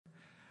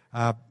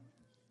Uh,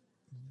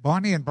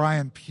 Bonnie and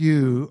Bryan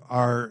Pue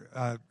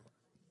are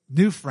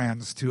new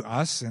friends to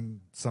us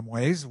in some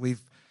ways.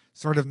 We've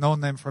sort of known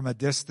them from a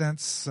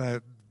distance.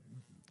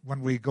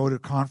 When we go to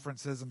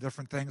conferences and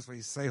different things,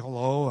 we say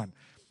hello, and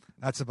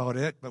that's about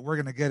it. But we're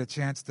going to get a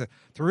chance to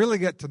really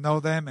get to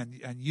know them,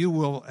 and you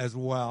will as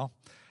well.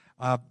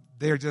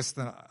 They're just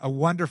a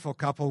wonderful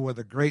couple with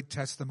a great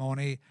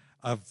testimony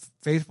of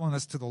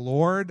faithfulness to the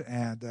Lord,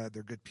 and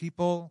they're good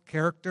people,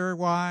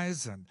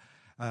 character-wise, and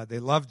they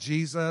love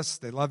Jesus.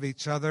 They love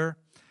each other.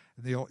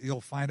 And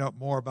you'll find out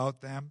more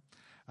about them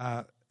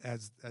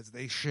as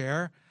they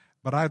share.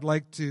 But I'd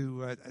like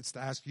to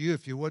ask you,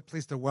 if you would,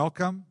 please to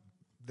welcome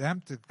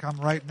them to come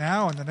right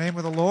now in the name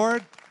of the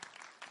Lord.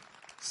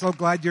 So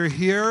glad you're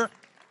here.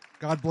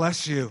 God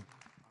bless you.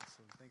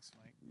 Awesome. Thanks,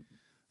 Mike.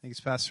 Thanks,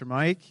 Pastor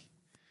Mike.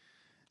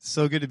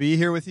 So good to be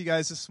here with you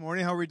guys this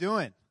morning. How are we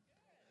doing?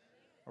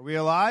 Are we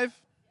alive?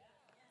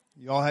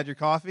 You all had your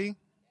coffee?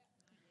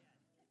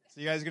 So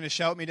you guys are going to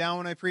shout me down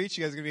when I preach?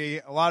 You guys are going to be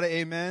a lot of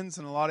amens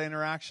and a lot of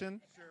interaction?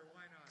 Sure,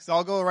 why not? Because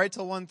I'll go right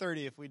till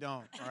 1:30 if we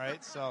don't, all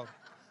right? So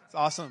it's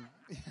awesome.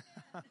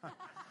 I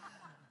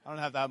don't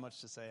have that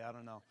much to say. I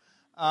don't know.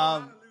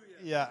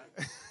 Yeah.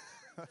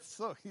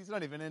 He's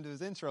not even into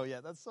his intro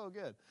yet. That's so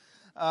good.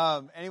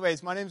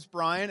 Anyways, my name's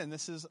Bryan, and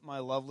this is my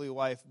lovely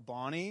wife,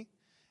 Bonnie,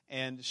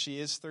 and she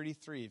is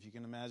 33, if you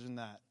can imagine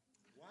that.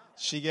 Wow.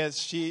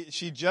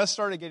 She just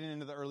started getting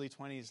into the early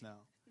 20s now.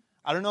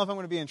 I don't know if I'm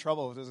going to be in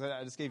trouble because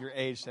I just gave your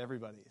age to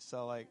everybody.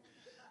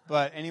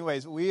 But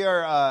anyways,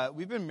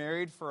 we've been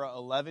married for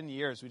 11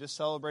 years. We just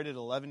celebrated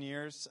 11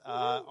 years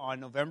on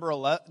November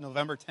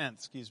 10th,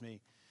 excuse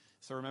me.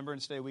 So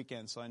Remembrance Day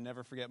weekend, so I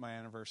never forget my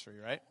anniversary,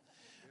 right?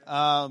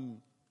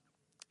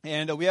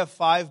 And we have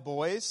 5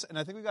 boys, and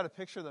I think we got a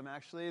picture of them,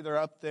 actually. They're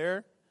up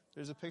there.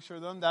 There's a picture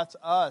of them. That's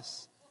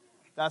us.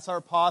 That's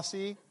our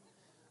posse.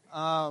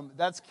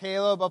 That's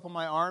Caleb up on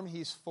my arm.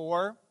 He's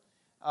 4,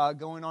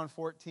 going on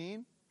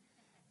 14.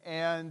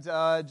 And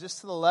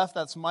just to the left,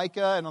 that's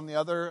Micah, and on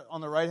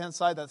the right-hand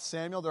side, that's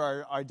Samuel. They're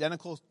our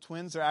identical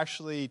twins. They're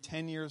actually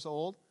 10 years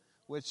old,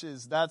 which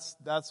is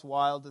that's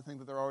wild to think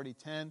that they're already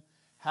 10.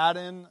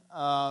 Haddon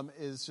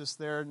is just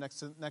there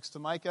next to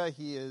Micah.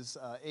 He is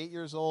 8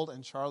 years old,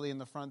 and Charlie in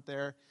the front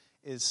there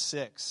is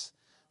 6.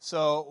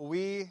 So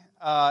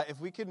if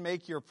we could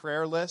make your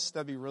prayer list,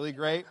 that'd be really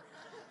great.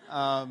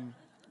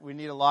 We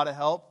need a lot of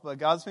help, but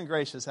God's been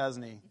gracious,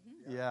 hasn't He?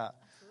 Yeah.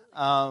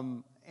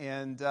 We're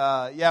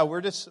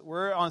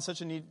on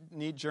such a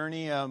neat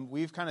journey.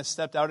 We've kind of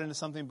stepped out into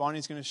something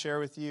Bonnie's going to share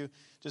with you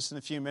just in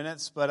a few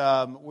minutes,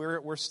 but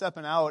we're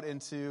stepping out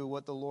into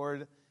what the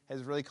Lord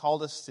has really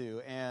called us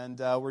to, and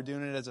we're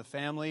doing it as a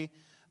family.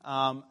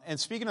 And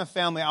speaking of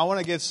family, I want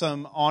to give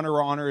some honor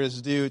where honor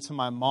is due to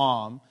my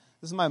mom.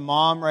 This is my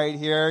mom right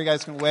here. You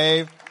guys can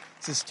wave.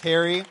 This is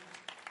Terry.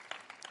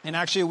 And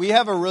actually, we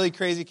have a really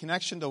crazy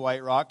connection to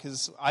White Rock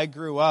because I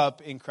grew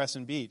up in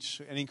Crescent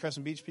Beach. Any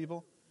Crescent Beach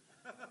people?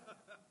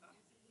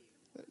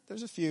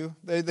 There's a few.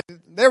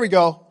 There we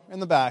go, in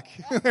the back.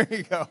 There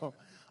you go.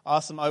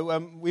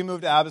 Awesome. We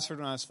moved to Abbotsford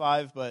when I was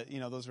 5, but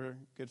those were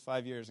good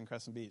 5 years in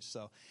Crescent Beach.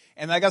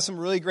 And I got some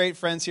really great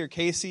friends here,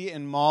 Casey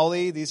and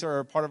Molly. These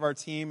are part of our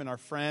team and our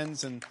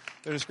friends, and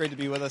they're just great to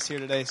be with us here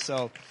today.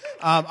 So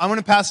I'm going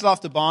to pass it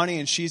off to Bonnie,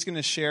 and she's going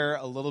to share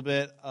a little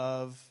bit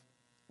of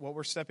what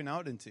we're stepping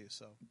out into.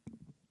 So,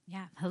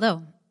 yeah,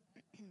 hello.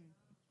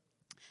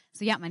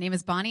 So my name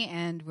is Bonnie,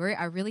 and we're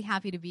really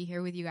happy to be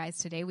here with you guys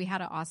today. We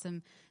had an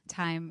awesome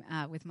time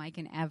with Mike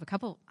and Ev a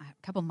couple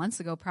months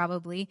ago,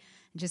 probably,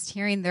 just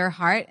hearing their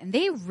heart, and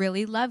they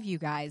really love you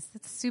guys.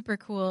 It's super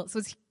cool. So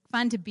it's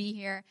fun to be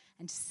here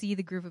and to see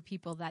the group of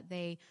people that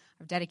they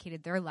have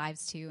dedicated their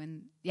lives to,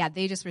 and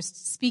they just were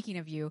speaking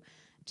of you,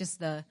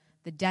 just the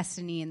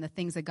destiny and the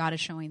things that God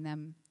is showing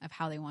them of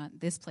how they want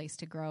this place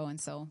to grow.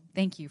 And so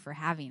thank you for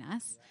having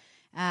us.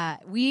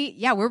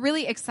 We're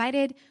really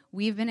excited.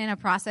 We've been in a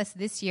process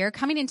this year.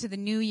 Coming into the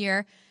new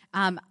year,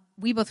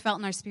 we both felt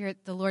in our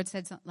spirit, the Lord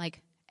said something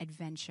like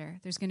adventure.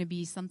 There's going to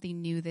be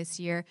something new this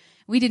year.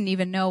 We didn't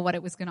even know what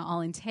it was going to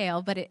all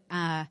entail, but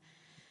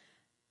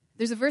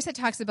there's a verse that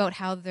talks about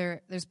how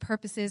there's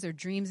purposes or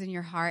dreams in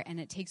your heart, and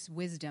it takes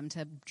wisdom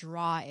to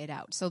draw it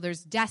out. So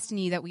there's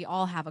destiny that we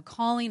all have, a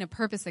calling, a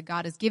purpose that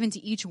God has given to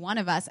each one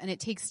of us, and it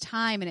takes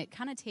time, and it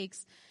kind of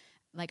takes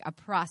like a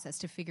process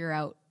to figure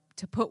out,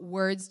 to put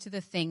words to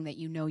the thing that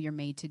you're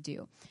made to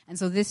do. And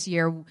so this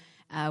year,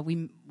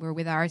 we were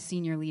with our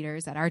senior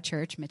leaders at our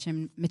church, Mitch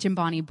and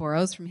Bonnie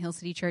Burrows from Hill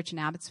City Church in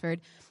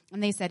Abbotsford,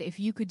 and they said, if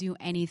you could do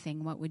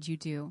anything, what would you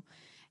do?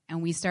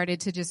 And we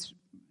started to just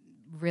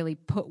really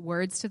put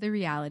words to the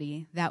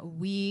reality that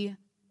we,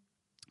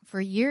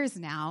 for years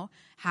now,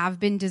 have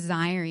been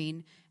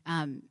desiring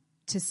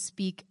to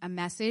speak a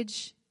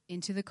message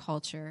into the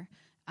culture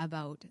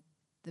about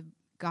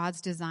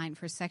God's design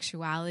for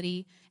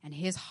sexuality and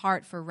His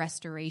heart for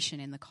restoration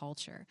in the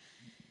culture.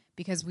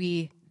 Because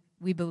we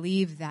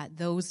believe that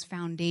those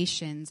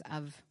foundations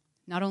of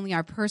not only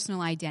our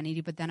personal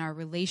identity, but then our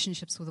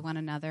relationships with one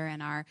another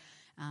and our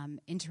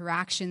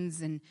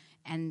interactions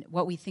and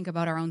what we think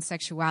about our own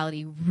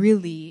sexuality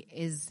really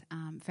is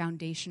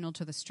foundational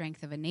to the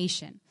strength of a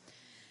nation.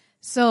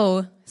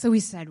 So we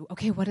said,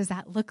 okay, what does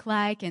that look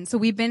like? And so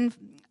we've been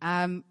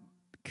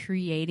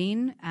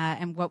creating,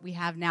 and what we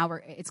have now,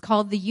 it's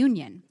called the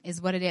union,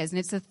 is what it is. And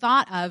it's the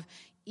thought of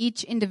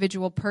each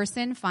individual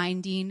person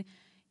finding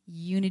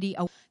unity,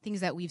 things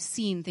that we've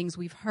seen, things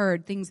we've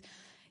heard, things,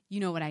 you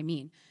know what I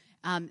mean.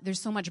 There's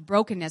so much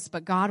brokenness,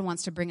 but God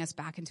wants to bring us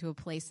back into a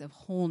place of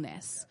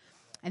wholeness.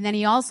 And then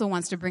he also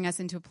wants to bring us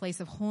into a place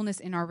of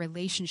wholeness in our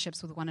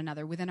relationships with one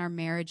another, within our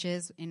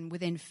marriages and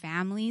within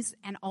families,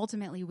 and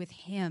ultimately with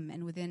him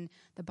and within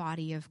the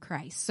body of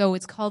Christ. So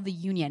it's called the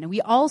union. And we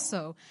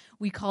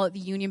call it the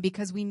union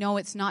because we know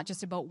it's not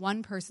just about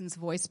one person's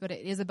voice, but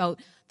it is about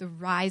the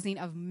rising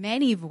of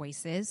many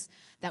voices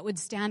that would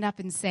stand up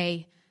and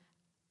say,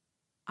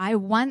 I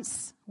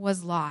once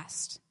was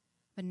lost,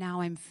 but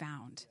now I'm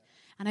found.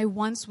 And I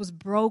once was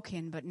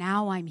broken, but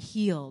now I'm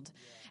healed.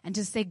 And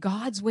to say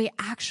God's way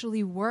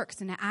actually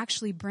works and it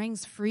actually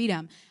brings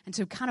freedom, and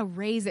to kind of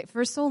raise it.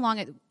 For so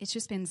long, it's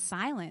just been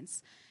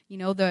silence. You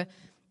know,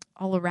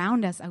 all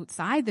around us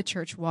outside the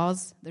church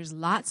walls, there's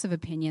lots of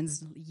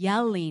opinions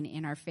yelling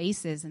in our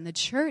faces. And the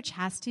church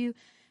has to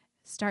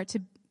start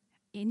to,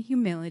 in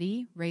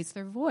humility, raise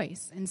their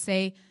voice and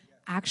say,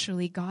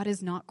 actually, God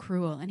is not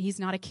cruel and he's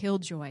not a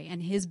killjoy.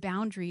 And his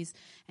boundaries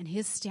and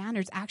his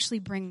standards actually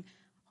bring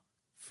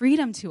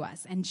freedom to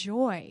us and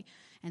joy.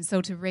 And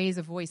so to raise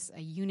a voice, a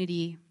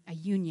unity, a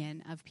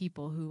union of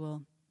people who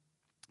will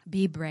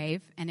be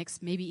brave and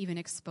maybe even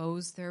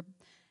expose their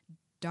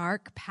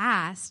dark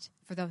past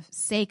for the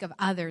sake of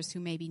others who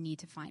maybe need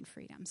to find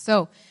freedom.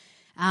 So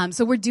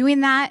we're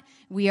doing that.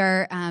 We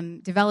are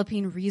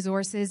developing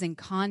resources and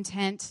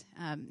content.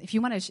 If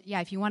you want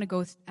to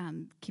go,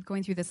 keep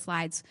going through the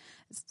slides.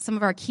 Some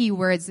of our key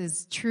words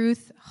is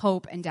truth,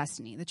 hope, and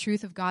destiny. The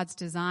truth of God's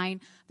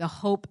design, the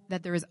hope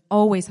that there is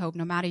always hope,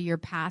 no matter your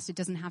past. It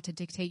doesn't have to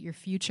dictate your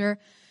future.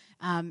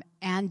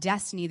 And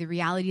destiny, the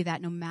reality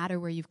that no matter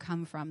where you've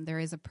come from, there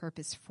is a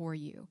purpose for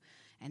you,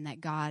 and that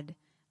God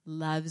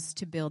loves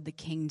to build the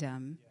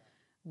kingdom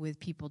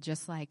with people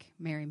just like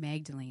Mary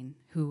Magdalene,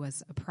 who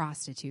was a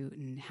prostitute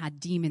and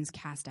had demons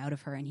cast out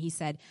of her. And he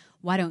said,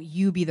 why don't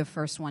you be the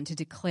first one to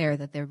declare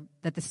that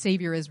the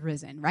Savior is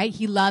risen, right?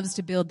 He loves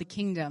to build the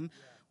kingdom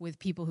with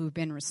people who've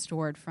been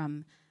restored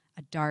from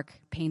a dark,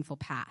 painful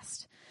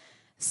past.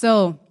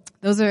 So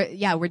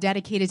we're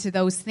dedicated to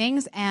those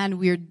things. And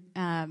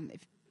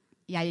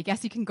I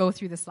guess you can go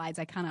through the slides.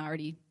 I kind of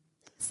already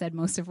said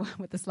most of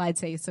what the slides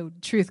say. So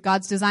truth,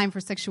 God's design for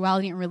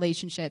sexuality and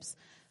relationships.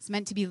 It's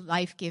meant to be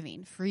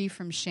life-giving, free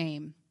from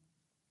shame.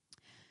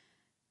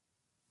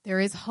 There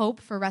is hope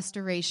for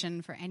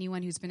restoration for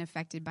anyone who's been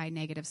affected by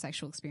negative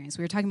sexual experience.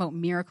 We were talking about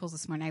miracles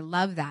this morning. I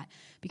love that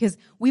because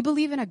we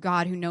believe in a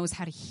God who knows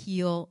how to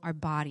heal our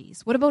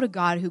bodies. What about a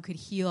God who could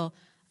heal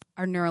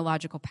our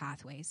neurological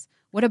pathways?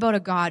 What about a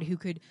God who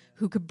could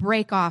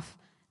break off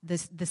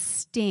the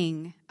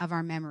sting of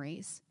our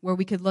memories, where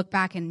we could look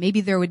back and maybe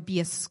there would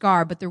be a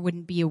scar, but there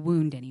wouldn't be a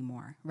wound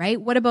anymore,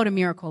 right? What about a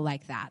miracle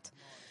like that?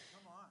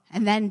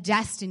 And then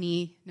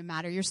destiny, no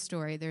matter your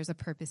story, there's a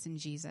purpose in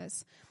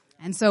Jesus.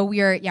 And so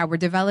we're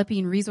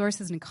developing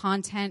resources and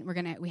content.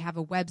 We have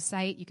a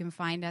website. You can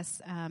find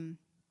us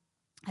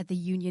at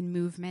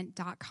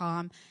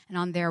theunionmovement.com. And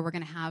on there we're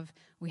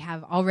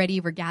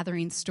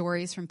gathering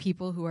stories from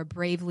people who are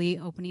bravely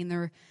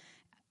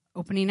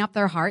opening up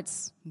their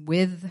hearts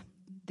with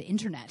the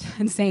internet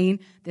and saying,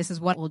 this is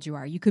what old you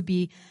are. You could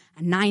be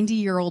a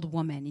 90-year-old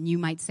woman and you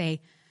might say,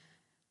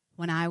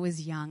 when I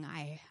was young,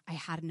 I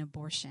had an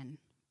abortion,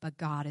 but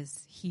God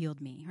has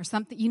healed me, or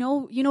something. You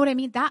know what I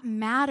mean? That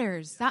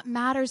matters. That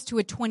matters to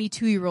a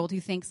 22-year-old who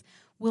thinks,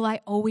 will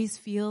I always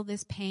feel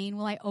this pain?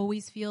 Will I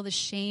always feel the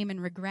shame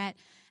and regret?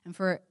 And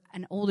for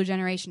an older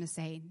generation to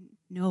say,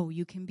 no,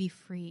 you can be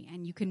free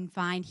and you can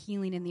find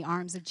healing in the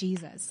arms of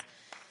Jesus.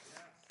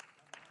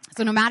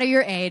 So no matter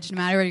your age, no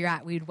matter where you're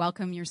at, we'd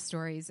welcome your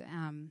stories.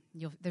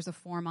 There's a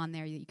form on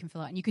there that you can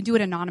fill out. And you can do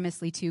it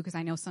anonymously too, because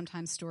I know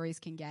sometimes stories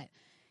can get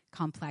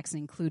complex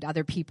and include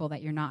other people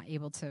that you're not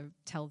able to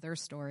tell their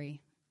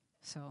story.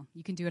 So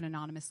you can do it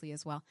anonymously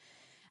as well.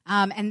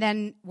 And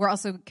then we're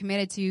also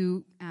committed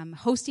to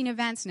hosting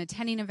events and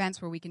attending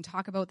events where we can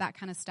talk about that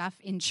kind of stuff.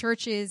 In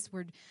churches,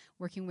 we're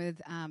working with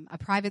a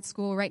private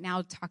school right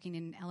now, talking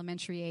in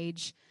elementary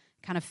age,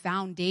 kind of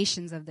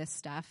foundations of this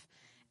stuff,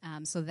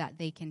 so that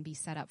they can be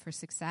set up for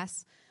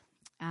success.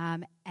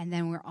 And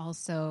then we're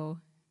also,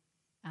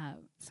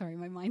 sorry,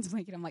 my mind's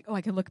blanking. I'm like,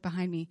 I could look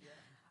behind me.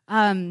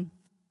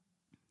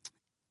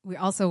 We're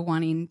also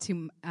wanting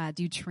to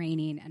do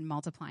training and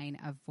multiplying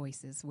of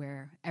voices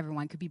where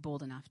everyone could be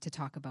bold enough to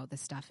talk about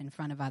this stuff in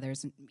front of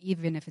others,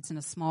 even if it's in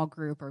a small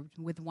group or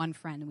with one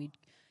friend. We,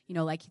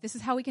 this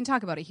is how we can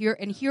talk about it.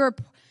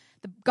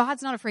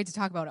 God's not afraid to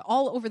talk about it.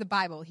 All over the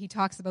Bible, he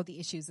talks about the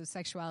issues of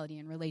sexuality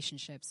and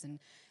relationships and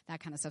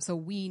that kind of stuff. So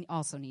we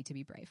also need to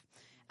be brave.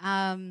 So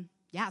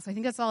I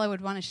think that's all I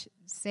would want to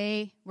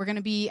say. We're going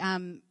to be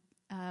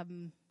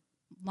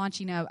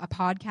launching a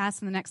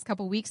podcast in the next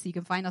couple weeks, so you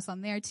can find us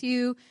on there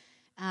too.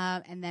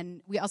 And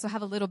then we also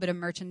have a little bit of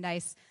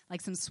merchandise,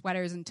 like some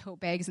sweaters and tote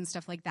bags and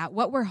stuff like that.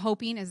 What we're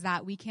hoping is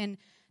that we can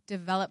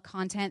develop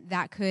content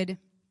that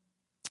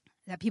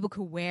people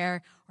could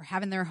wear or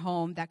have in their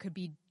home that could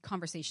be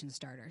conversation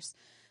starters.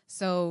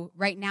 So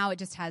right now it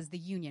just has the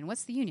union.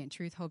 What's the union?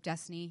 Truth, hope,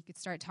 destiny. You could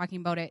start talking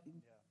about it,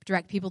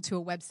 direct people to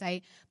a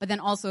website, but then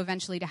also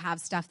eventually to have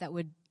stuff that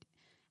would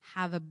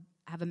have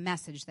a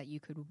message that you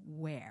could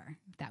wear.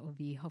 That would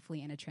be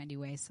hopefully in a trendy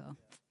way. So,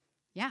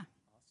 yeah.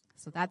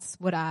 So that's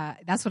what I'm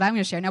going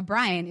to share. Now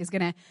Bryan is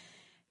going to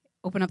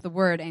open up the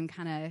Word and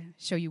kind of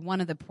show you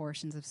one of the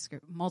portions of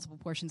multiple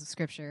portions of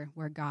Scripture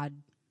where God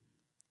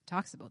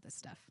talks about this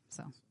stuff.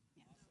 So,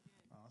 yeah.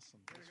 Awesome.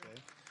 Thanks,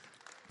 Faye.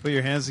 Put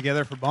your hands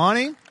together for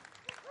Bonnie.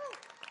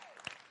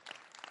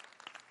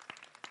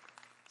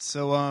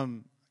 So,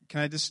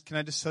 can I just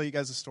tell you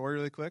guys a story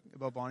really quick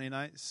about Bonnie and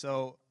I?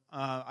 So,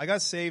 I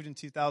got saved in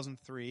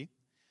 2003,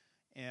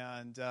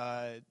 and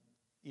I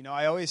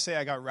always say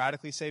I got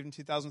radically saved in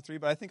 2003,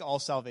 but I think all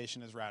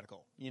salvation is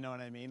radical. You know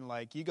what I mean?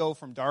 Like, you go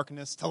from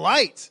darkness to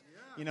light.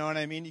 You know what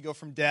I mean? You go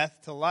from death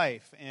to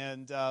life.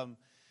 And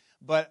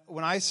but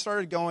when I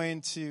started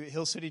going to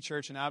Hill City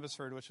Church in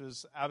Abbotsford, which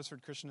was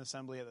Abbotsford Christian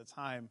Assembly at the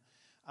time,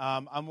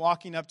 I'm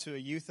walking up to a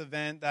youth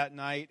event that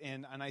night,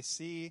 and I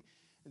see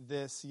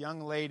this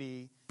young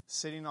lady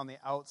sitting on the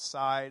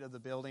outside of the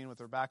building with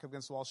her back up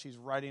against the wall. She's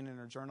writing in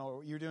her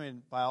journal. You're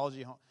doing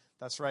biology.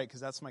 That's right, because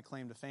that's my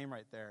claim to fame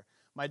right there.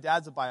 My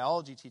dad's a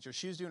biology teacher.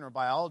 She was doing her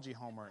biology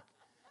homework,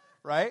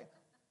 right?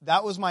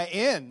 That was my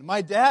in.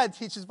 My dad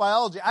teaches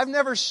biology. I've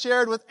never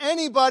shared with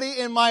anybody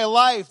in my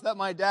life that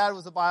my dad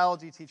was a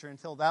biology teacher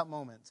until that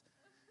moment.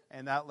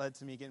 And that led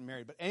to me getting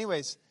married. But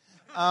anyways,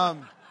 but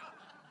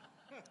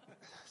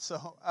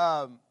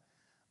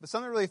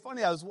something really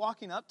funny, I was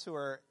walking up to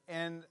her,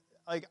 and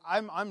like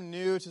I'm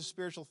new to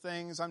spiritual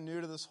things. I'm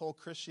new to this whole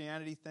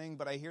Christianity thing,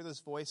 but I hear this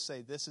voice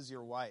say, "This is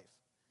your wife."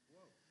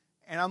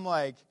 And I'm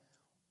like,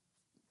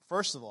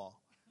 first of all,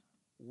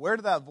 where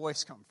did that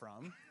voice come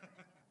from?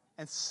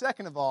 And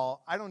second of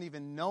all, I don't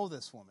even know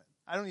this woman.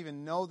 I don't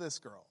even know this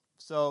girl.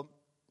 So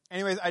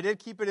anyways, I did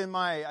keep it in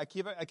I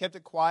kept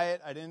it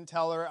quiet. I didn't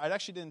tell her. I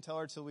actually didn't tell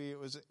her till we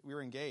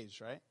were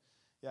engaged, right?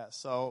 Yeah,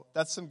 so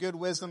that's some good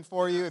wisdom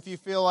for you. If you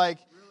feel like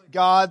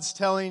God's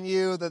telling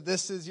you that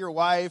this is your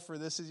wife or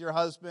this is your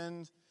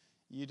husband,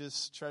 you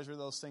just treasure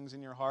those things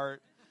in your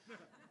heart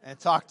and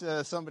talk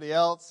to somebody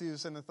else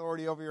who's an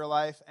authority over your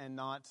life and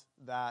not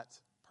that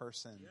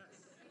person.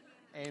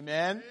 Yes.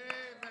 Amen?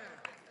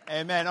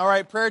 Amen. All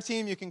right, prayer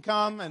team, you can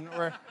come, and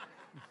we're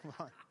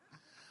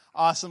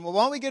awesome. Well,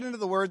 why don't we get into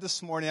the Word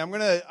this morning? I'm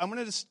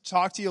gonna just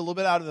talk to you a little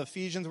bit out of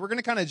Ephesians. We're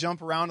gonna kind of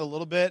jump around a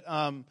little bit.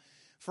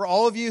 For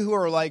all of you who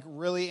are like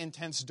really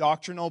intense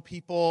doctrinal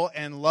people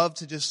and love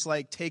to just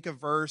like take a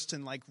verse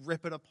and like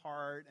rip it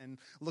apart and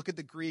look at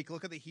the Greek,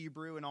 look at the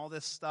Hebrew and all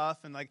this stuff,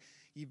 and like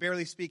you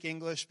barely speak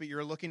English, but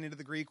you're looking into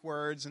the Greek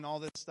words and all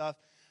this stuff.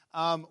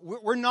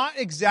 We're not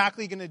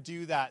exactly going to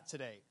do that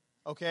today,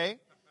 okay?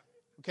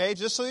 Okay,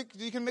 just so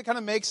you can kind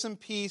of make some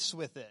peace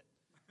with it.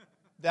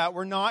 That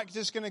we're not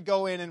just going to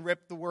go in and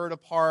rip the Word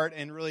apart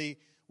and really,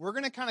 we're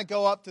going to kind of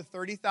go up to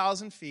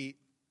 30,000 feet,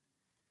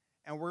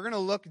 and we're going to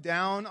look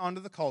down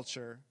onto the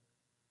culture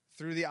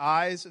through the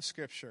eyes of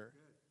Scripture.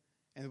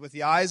 And with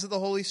the eyes of the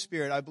Holy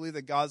Spirit, I believe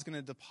that God's going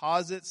to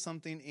deposit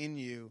something in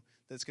you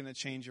that's going to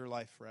change your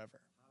life forever.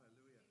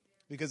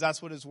 Because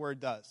that's what His Word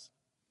does.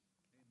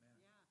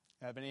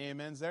 Amen. Have any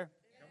amens there?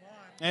 Come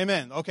on.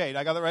 Amen. Okay,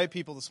 I got the right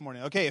people this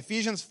morning. Okay,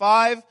 Ephesians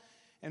 5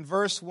 and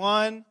verse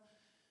 1.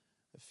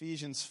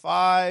 Ephesians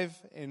 5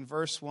 and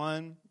verse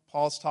 1.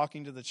 Paul's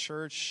talking to the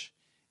church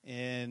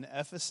in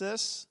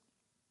Ephesus.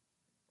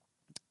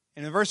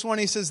 And in verse 1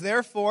 he says,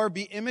 "Therefore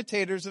be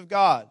imitators of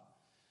God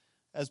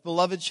as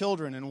beloved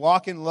children, and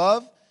walk in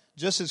love,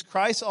 just as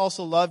Christ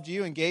also loved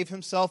you and gave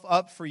Himself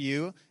up for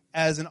you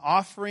as an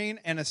offering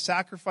and a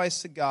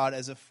sacrifice to God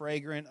as a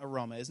fragrant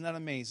aroma." Isn't that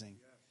amazing?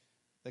 Yes.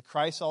 That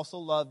Christ also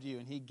loved you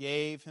and He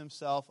gave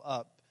Himself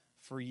up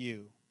for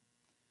you.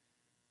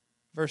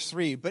 Verse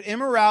 3, "But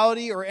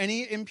immorality or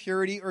any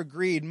impurity or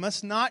greed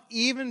must not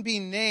even be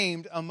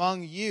named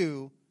among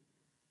you,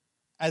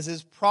 as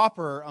is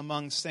proper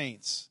among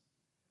saints.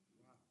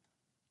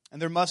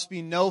 And there must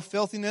be no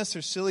filthiness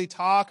or silly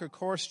talk or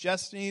coarse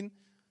jesting,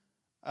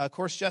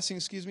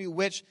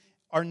 which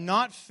are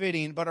not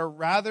fitting, but are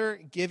rather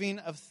giving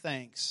of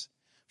thanks.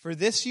 For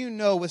this you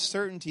know with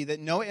certainty, that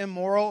no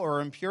immoral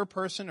or impure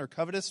person or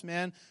covetous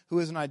man who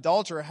is an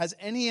idolater has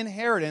any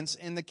inheritance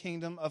in the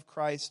kingdom of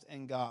Christ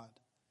and God.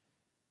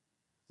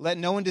 Let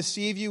no one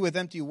deceive you with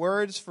empty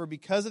words, for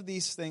because of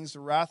these things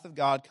the wrath of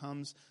God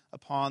comes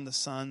upon the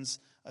sons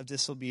of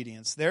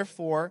disobedience.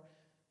 Therefore,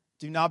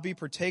 do not be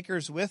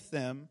partakers with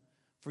them,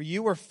 for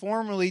you were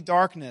formerly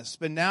darkness.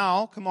 But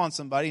now," come on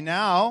somebody,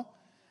 "now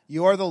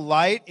you are the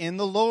light in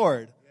the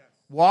Lord. Yes.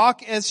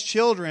 Walk as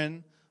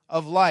children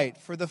of light,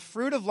 for the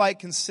fruit of light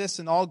consists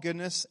in all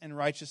goodness and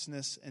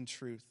righteousness and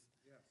truth.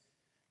 Yes.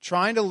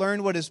 Try to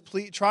learn what is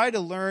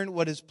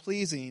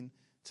pleasing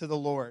to the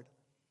Lord.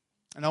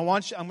 And we're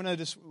going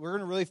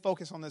to really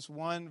focus on this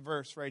one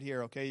verse right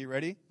here, okay? You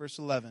ready? Verse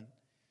 11.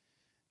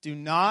 Do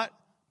not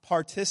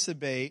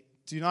participate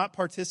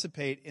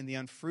in the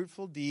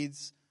unfruitful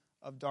deeds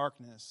of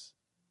darkness,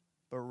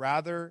 but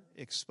rather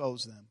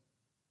expose them.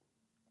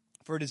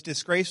 For it is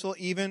disgraceful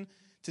even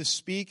to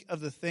speak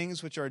of the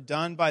things which are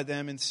done by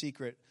them in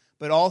secret.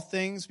 But all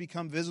things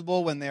become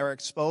visible when they are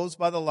exposed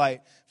by the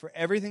light. For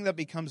everything that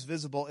becomes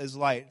visible is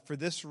light. For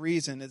this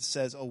reason it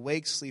says,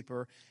 awake,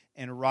 sleeper,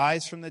 and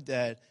rise from the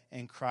dead,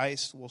 and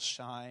Christ will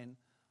shine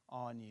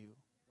on you.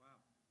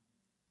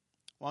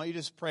 Why don't you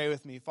just pray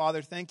with me?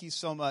 Father, thank you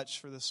so much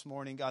for this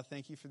morning. God,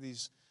 thank you for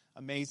these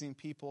amazing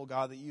people,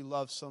 God, that you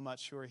love so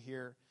much who are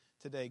here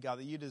today. God,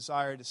 that you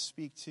desire to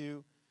speak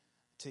to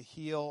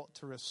heal,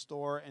 to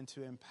restore, and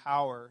to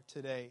empower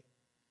today.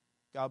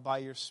 God, by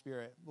your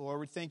Spirit. Lord,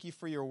 we thank you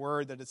for your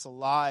word, that it's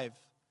alive,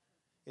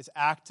 it's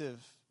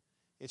active,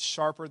 it's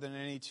sharper than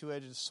any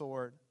two-edged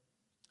sword,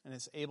 and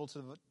it's able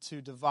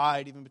to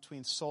divide even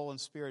between soul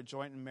and spirit,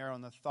 joint and marrow,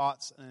 and the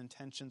thoughts and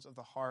intentions of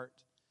the heart.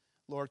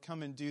 Lord,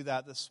 come and do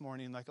that this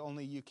morning like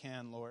only you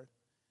can, Lord.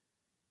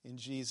 In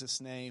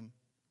Jesus' name.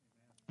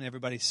 And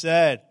everybody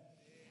said,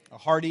 a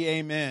hearty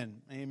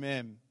amen.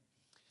 Amen.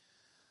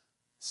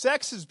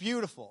 Sex is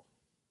beautiful.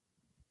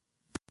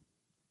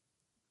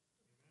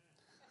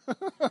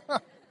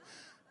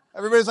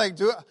 Everybody's like,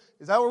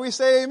 is that where we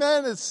say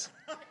amen?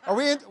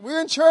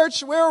 We're in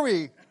church? Where are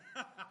we?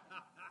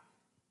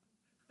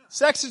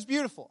 Sex is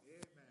beautiful.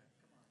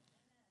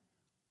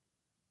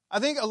 I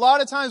think a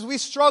lot of times we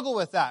struggle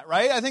with that,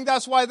 right? I think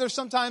that's why there's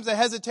sometimes a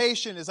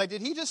hesitation. It's like,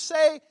 did he just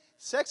say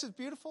sex is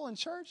beautiful in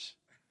church?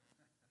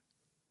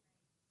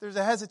 There's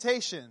a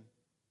hesitation.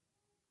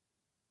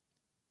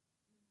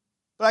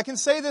 But I can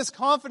say this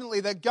confidently,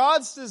 that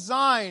God's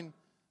design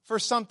for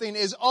something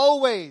is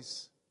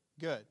always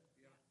good.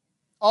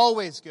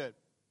 Always good.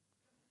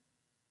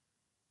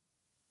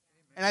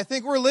 And I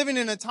think we're living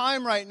in a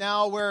time right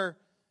now where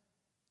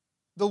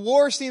the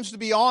war seems to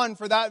be on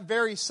for that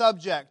very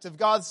subject of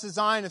God's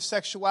design of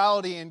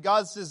sexuality and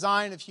God's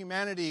design of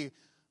humanity.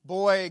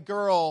 Boy,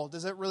 girl,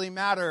 does it really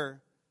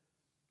matter?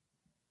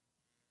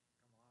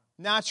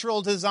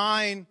 Natural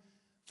design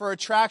for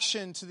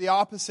attraction to the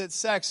opposite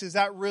sex, is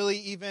that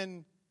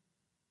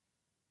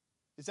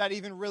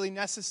even really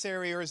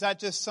necessary? Or is that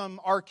just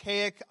some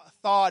archaic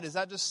thought? Is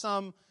that just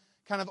some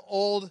kind of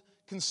old,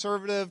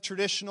 conservative,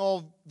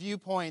 traditional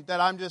viewpoint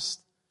that I'm just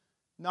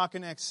not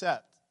going to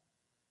accept?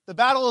 The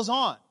battle is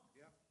on.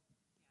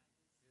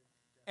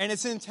 And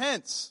it's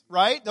intense,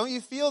 right? Don't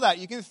you feel that?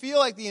 You can feel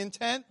like the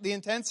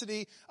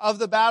intensity of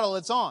the battle.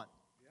 It's on.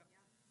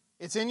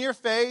 It's in your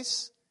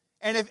face.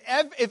 And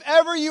if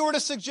ever you were to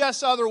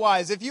suggest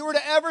otherwise, if you were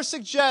to ever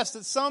suggest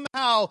that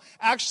somehow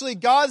actually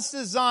God's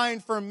design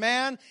for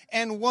man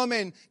and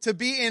woman to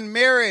be in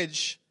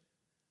marriage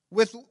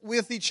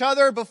with each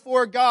other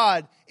before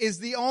God is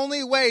the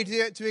only way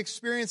to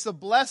experience the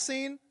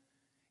blessing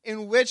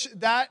in which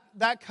that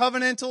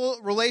covenantal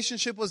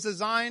relationship was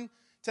designed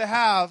to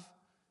have,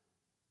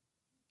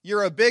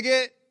 you're a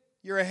bigot,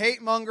 you're a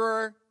hate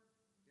monger,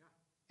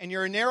 and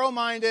you're a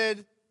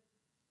narrow-minded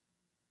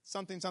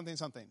something.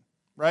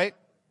 Right?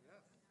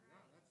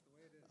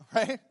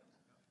 Right?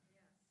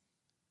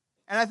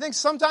 And I think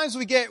sometimes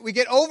we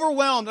get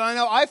overwhelmed, and I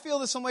know I feel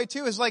the same way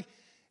too. It's like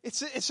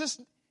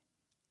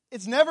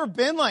it's never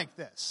been like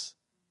this.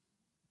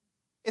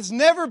 It's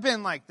never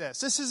been like this.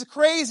 This is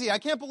crazy. I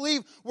can't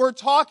believe we're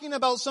talking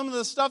about some of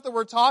the stuff that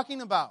we're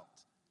talking about.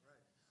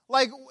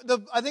 Like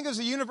I think it was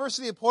the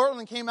University of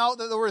Portland came out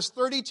that there was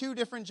 32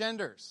 different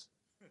genders.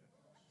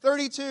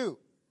 32.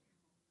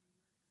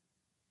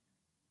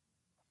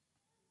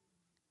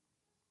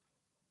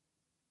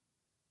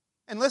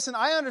 And listen,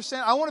 I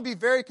understand, I want to be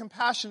very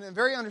compassionate and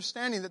very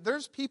understanding that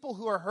there's people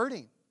who are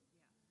hurting.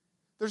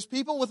 There's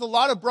people with a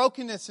lot of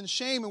brokenness and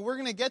shame, and we're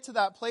going to get to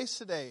that place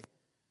today.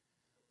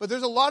 But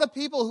there's a lot of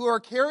people who are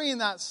carrying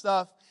that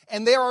stuff,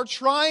 and they are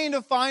trying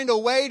to find a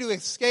way to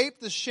escape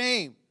the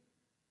shame.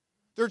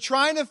 They're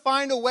trying to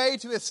find a way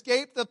to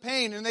escape the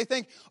pain, and they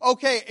think,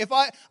 okay, if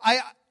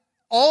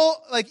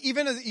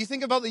even as you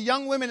think about the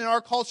young women in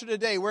our culture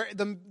today, where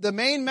the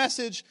main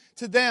message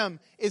to them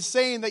is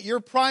saying that you're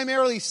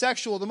primarily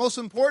sexual. The most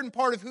important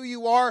part of who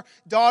you are,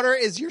 daughter,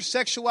 is your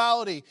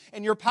sexuality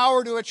and your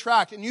power to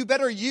attract. And you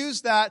better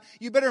use that,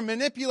 you better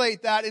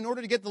manipulate that in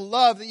order to get the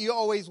love that you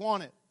always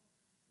wanted.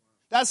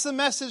 That's the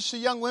message to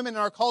young women in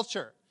our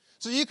culture.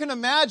 So you can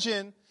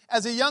imagine,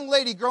 as a young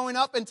lady growing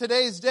up in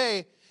today's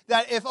day,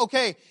 that if,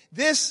 okay,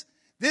 this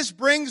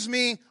brings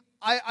me,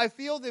 I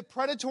feel the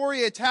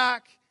predatory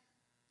attack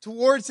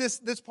towards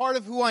this part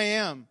of who I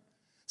am.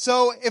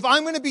 So if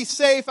I'm going to be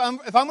safe,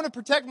 if I'm going to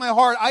protect my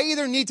heart, I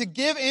either need to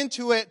give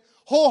into it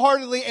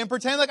wholeheartedly and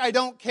pretend like I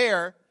don't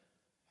care,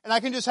 and I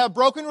can just have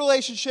broken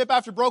relationship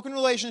after broken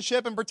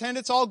relationship and pretend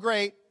it's all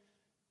great,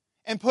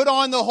 and put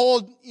on the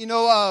whole,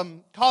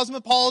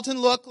 cosmopolitan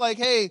look like,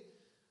 hey,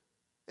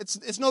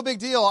 It's no big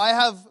deal. I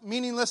have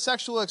meaningless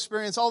sexual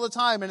experience all the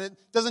time, and it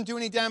doesn't do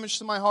any damage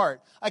to my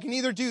heart. I can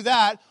either do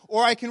that,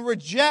 or I can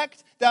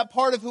reject that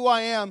part of who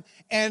I am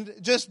and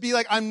just be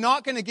like, I'm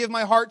not going to give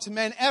my heart to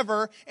men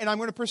ever, and I'm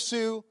going to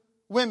pursue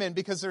women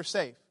because they're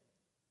safe.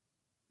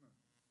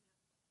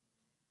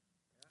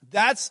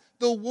 That's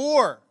the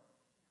war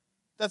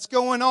that's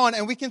going on.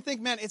 And we can think,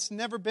 man, it's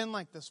never been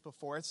like this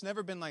before. It's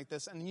never been like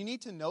this. And you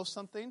need to know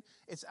something.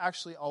 It's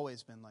actually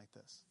always been like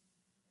this.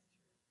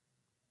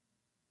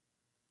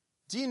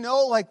 Do you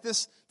know, like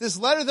this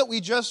letter that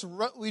we just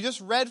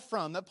read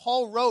from, that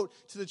Paul wrote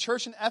to the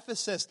church in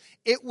Ephesus,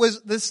 it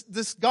was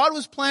this God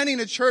was planning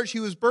a church. He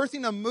was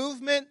birthing a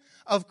movement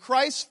of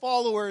Christ's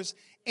followers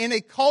in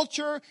a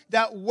culture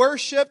that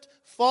worshiped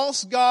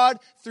false God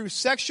through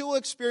sexual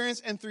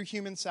experience and through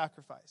human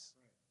sacrifice.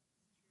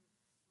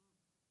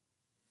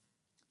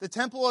 The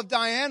temple of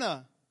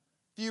Diana.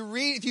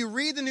 If you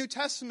read the New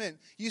Testament,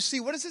 you see,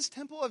 what is this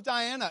temple of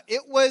Diana?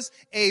 It was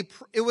a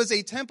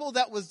temple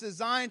that was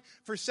designed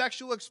for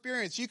sexual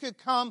experience. You could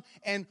come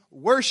and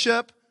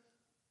worship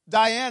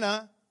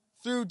Diana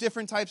through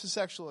different types of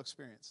sexual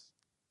experience.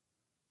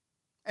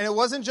 And it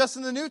wasn't just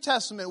in the New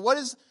Testament.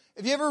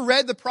 Have you ever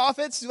read the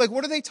prophets? Like,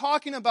 what are they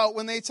talking about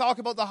when they talk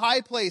about the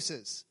high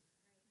places?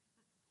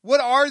 What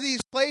are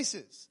these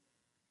places?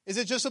 Is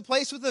it just a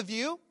place with a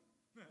view?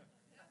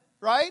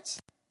 Right?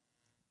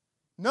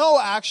 No,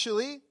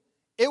 actually.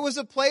 It was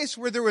a place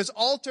where there was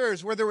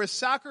altars, where there were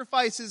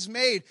sacrifices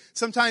made,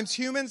 sometimes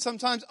human,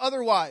 sometimes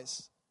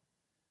otherwise.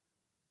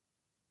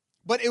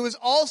 But it was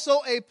also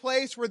a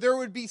place where there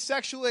would be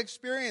sexual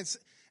experience.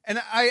 And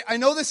I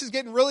know this is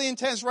getting really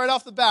intense right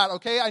off the bat,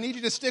 okay? I need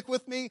you to stick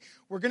with me.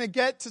 We're going to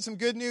get to some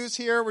good news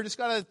here. We're just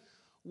going to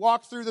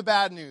walk through the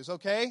bad news,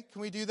 okay?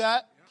 Can we do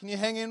that? Yep. Can you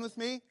hang in with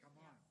me?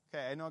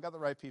 Okay, I know I got the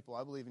right people.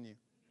 I believe in you.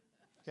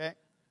 Okay?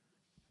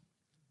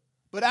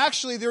 But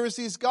actually, there was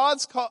these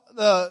gods,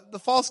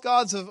 the false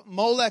gods of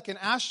Molech and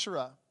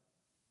Ashtoreth.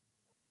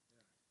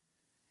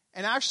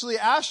 And actually,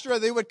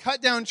 Ashtoreth, they would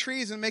cut down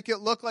trees and make it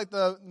look like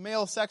the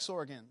male sex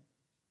organ.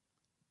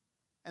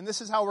 And this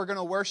is how we're going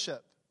to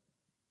worship.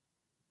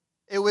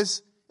 It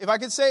was, if I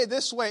could say it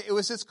this way, it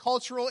was this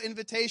cultural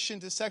invitation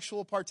to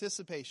sexual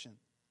participation.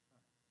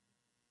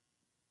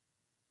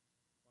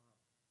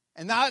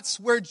 And that's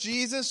where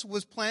Jesus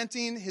was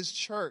planting his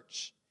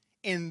church,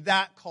 in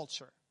that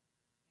culture.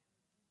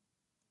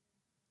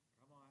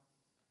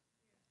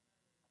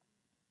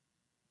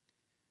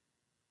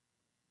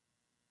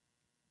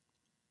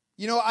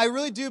 You know, I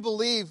really do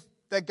believe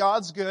that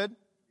God's good.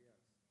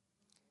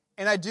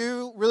 And I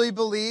do really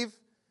believe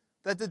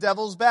that the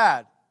devil's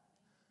bad.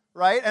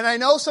 Right? And I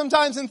know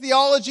sometimes in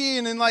theology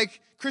and in like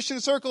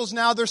Christian circles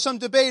now, there's some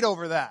debate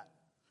over that.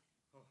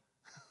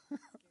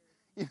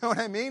 You know what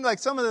I mean? Like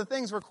some of the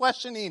things we're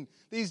questioning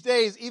these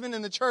days, even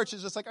in the church,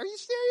 is just like, are you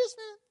serious,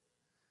 man?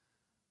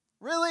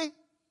 Really?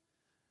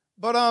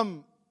 But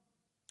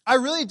I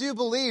really do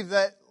believe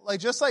that, like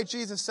just like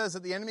Jesus says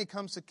that the enemy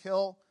comes to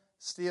kill,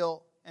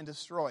 steal, and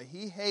destroy.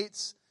 He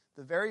hates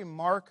the very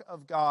mark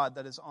of God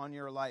that is on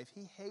your life.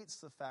 He hates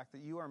the fact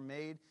that you are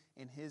made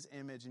in his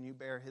image and you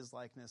bear his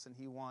likeness, and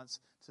he wants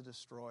to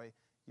destroy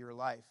your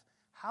life.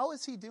 How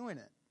is he doing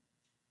it?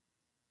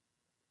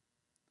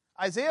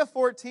 Isaiah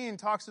 14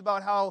 talks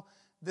about how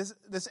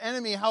this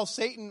enemy, how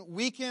Satan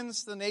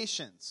weakens the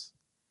nations.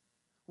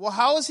 Well,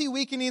 how is he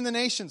weakening the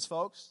nations,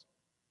 folks?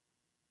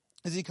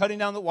 Is he cutting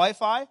down the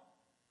Wi-Fi?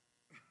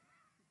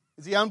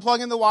 Is he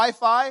unplugging the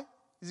Wi-Fi?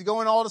 Is he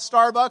going all to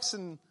Starbucks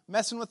and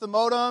messing with the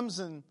modems?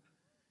 And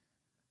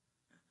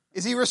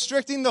is he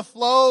restricting the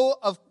flow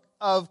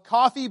of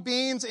coffee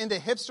beans into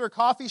hipster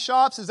coffee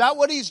shops? Is that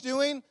what he's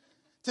doing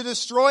to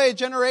destroy a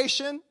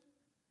generation?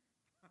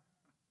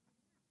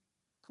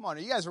 Come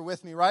on, you guys are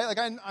with me, right? Like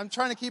I'm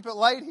trying to keep it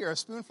light here. A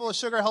spoonful of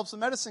sugar helps the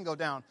medicine go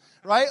down,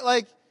 right?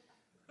 Like,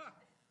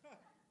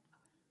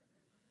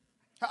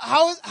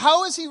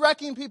 how is he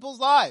wrecking people's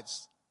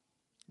lives?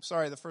 I'm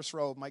sorry, the first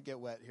row might get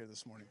wet here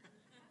this morning.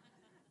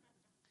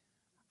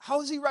 How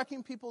is he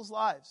wrecking people's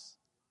lives?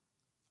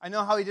 I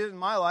know how he did it in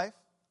my life.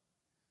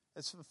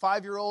 As a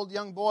 5-year-old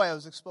young boy, I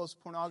was exposed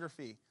to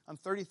pornography. I'm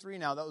 33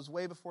 now. That was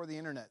way before the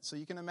internet. So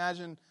you can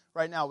imagine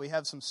right now we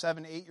have some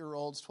 7,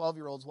 8-year-olds,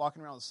 12-year-olds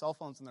walking around with cell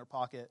phones in their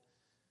pocket.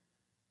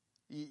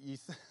 You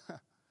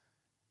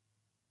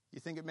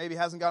think it maybe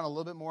hasn't gotten a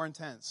little bit more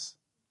intense.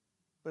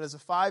 But as a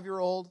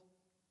 5-year-old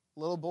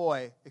little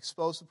boy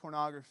exposed to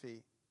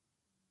pornography,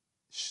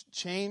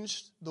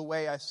 changed the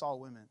way I saw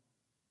women.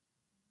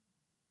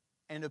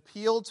 And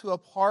appealed to a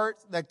part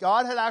that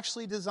God had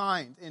actually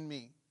designed in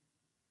me.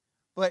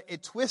 But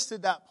it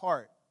twisted that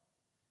part.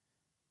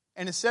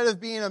 And instead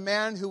of being a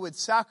man who would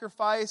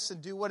sacrifice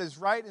and do what is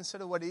right instead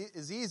of what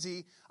is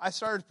easy, I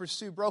started to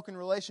pursue broken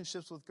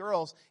relationships with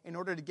girls in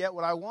order to get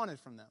what I wanted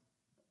from them.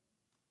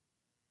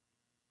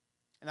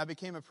 And I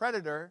became a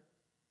predator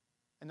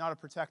and not a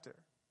protector.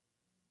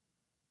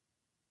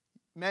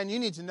 Man, you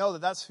need to know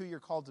that that's who you're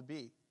called to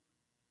be,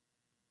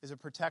 is a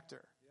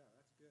protector,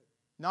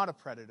 not a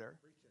predator.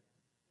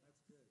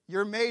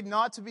 You're made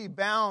not to be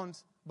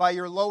bound by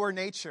your lower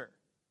nature.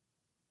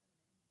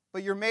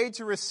 but you're made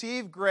to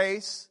receive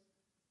grace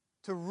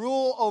to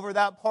rule over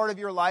that part of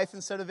your life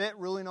instead of it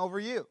ruling over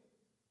you.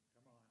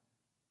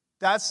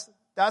 That's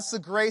the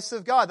grace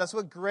of God. That's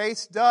what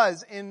grace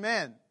does in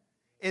men.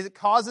 It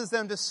causes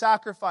them to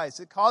sacrifice.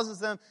 It causes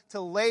them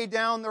to lay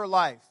down their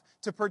life,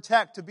 to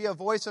protect, to be a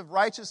voice of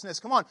righteousness.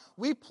 Come on,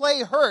 we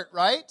play hurt,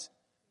 right?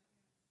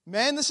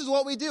 Men, this is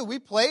what we do. We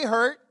play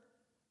hurt.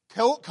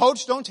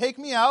 Coach, don't take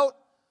me out.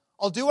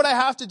 I'll do what I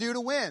have to do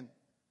to win.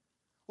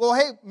 Well,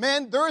 hey,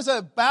 men, there is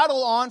a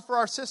battle on for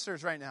our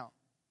sisters right now.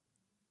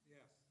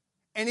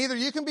 And either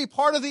you can be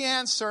part of the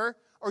answer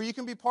or you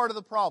can be part of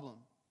the problem.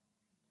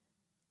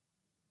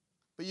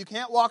 But you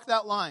can't walk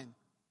that line.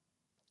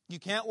 You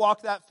can't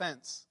walk that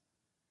fence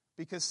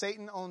because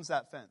Satan owns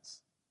that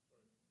fence.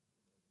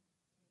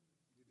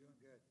 You're doing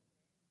good.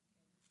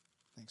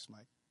 Thanks,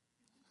 Mike.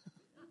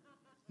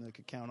 I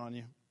could count on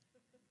you.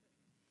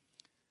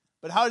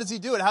 But how does he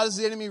do it? How does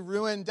the enemy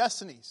ruin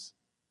destinies?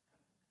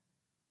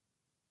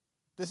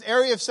 This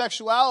area of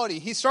sexuality,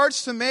 he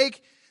starts to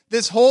make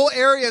this whole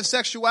area of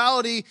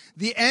sexuality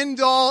the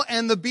end-all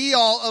and the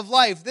be-all of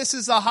life. This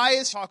is the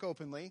highest, talk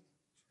openly,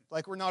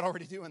 like we're not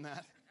already doing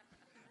that.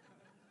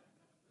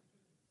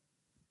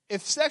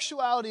 If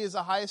sexuality is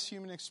the highest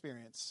human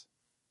experience,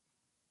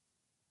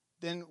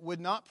 then would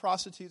not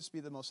prostitutes be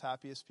the most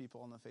happiest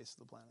people on the face of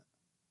the planet?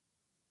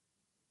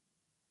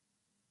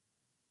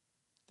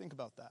 Think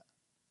about that.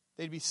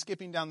 They'd be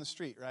skipping down the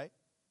street, right?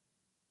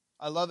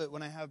 I love it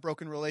when I have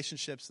broken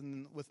relationships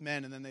with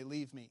men and then they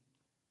leave me.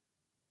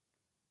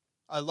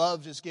 I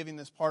love just giving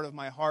this part of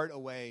my heart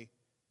away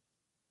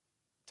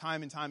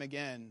time and time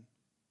again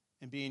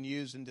and being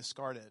used and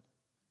discarded.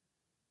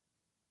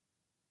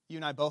 You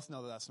and I both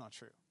know that that's not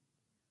true.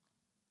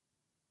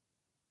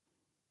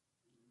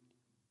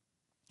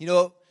 You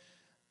know,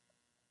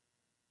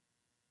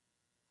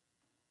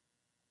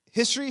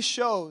 history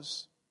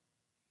shows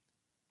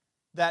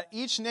that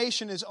each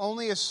nation is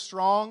only as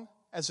strong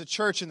as the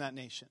church in that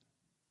nation.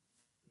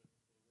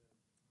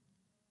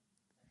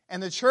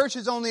 And the church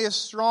is only as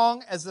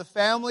strong as the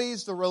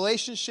families, the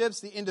relationships,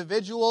 the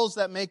individuals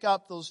that make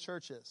up those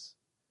churches.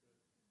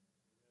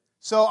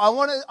 So I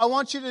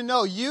want you to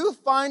know, you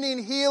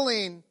finding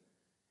healing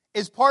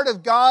is part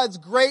of God's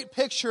great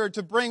picture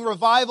to bring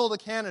revival to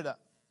Canada.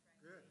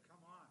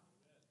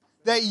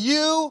 That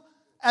you,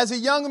 as a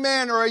young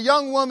man or a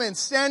young woman,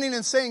 standing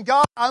and saying,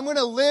 God, I'm going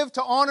to live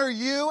to honor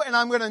you, and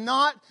I'm going to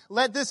not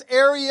let this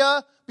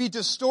area be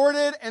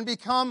distorted and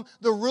become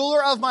the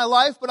ruler of my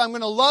life, but I'm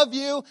going to love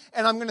you,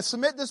 and I'm going to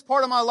submit this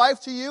part of my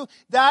life to you.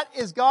 That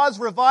is God's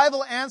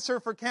revival answer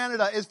for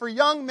Canada, is for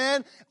young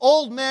men,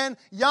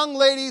 young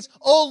ladies,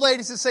 old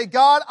ladies to say,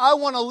 God, I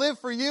want to live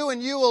for you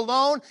and you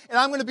alone, and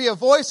I'm going to be a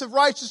voice of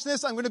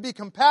righteousness. I'm going to be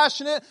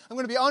compassionate. I'm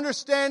going to be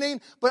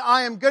understanding, but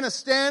I am going to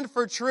stand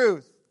for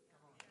truth.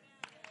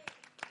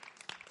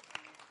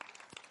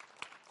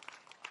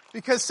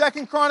 Because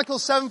 2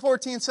 Chronicles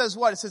 7:14 says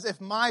what? It says, if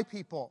my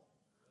people,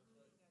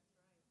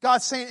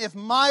 God's saying, if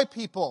my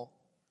people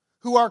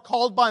who are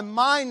called by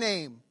my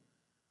name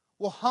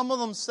will humble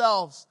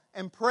themselves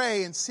and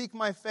pray and seek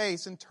my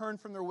face and turn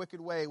from their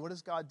wicked way, what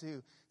does God do?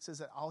 He says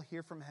that I'll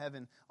hear from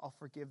heaven, I'll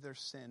forgive their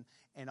sin,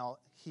 and I'll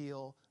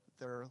heal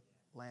their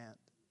land.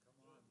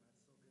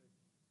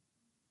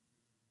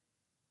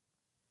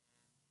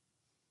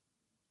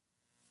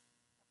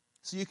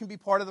 So you can be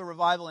part of the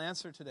revival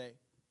answer today.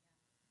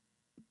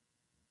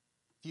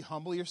 If you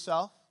humble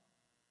yourself,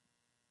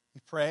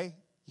 you pray,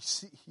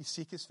 you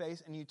seek His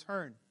face, and you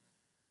turn.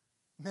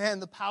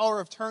 Man, the power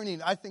of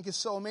turning, I think, is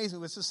so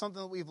amazing. This is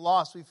something that we've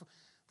lost.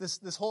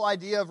 This whole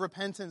idea of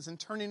repentance and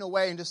turning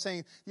away and just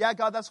saying, yeah,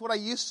 God, that's what I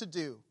used to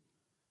do.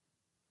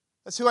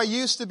 That's who I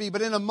used to be.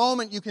 But in a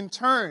moment, you can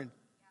turn.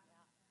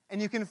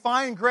 And you can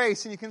find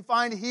grace, and you can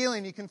find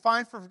healing, you can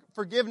find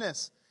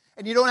forgiveness.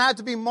 And you don't have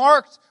to be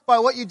marked by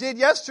what you did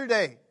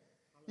yesterday.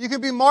 You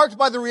can be marked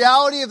by the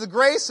reality of the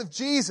grace of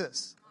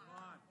Jesus.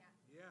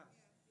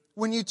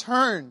 When you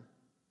turn,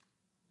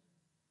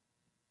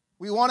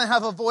 we want to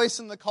have a voice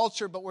in the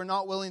culture, but we're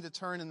not willing to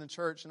turn in the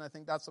church, and I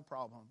think that's a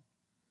problem.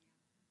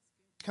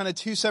 Kind of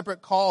two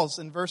separate calls.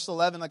 In verse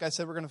 11, like I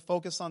said, we're going to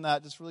focus on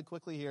that just really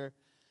quickly here.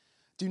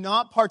 Do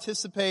not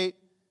participate,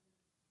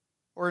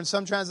 or in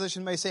some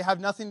translation may say, have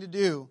nothing to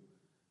do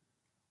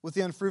with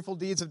the unfruitful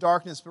deeds of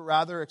darkness, but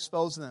rather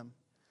expose them.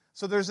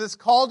 So there's this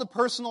call to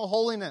personal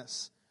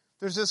holiness.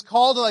 There's this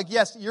call to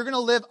yes, you're going to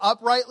live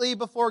uprightly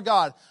before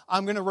God.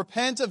 I'm going to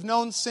repent of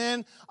known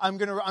sin. I'm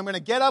going to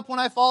get up when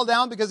I fall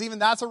down, because even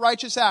that's a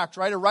righteous act,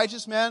 right? A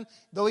righteous man,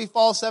 though he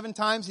falls 7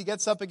 times, he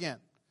gets up again.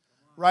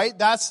 Right?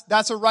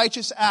 That's a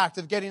righteous act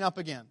of getting up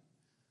again.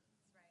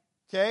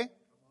 Okay?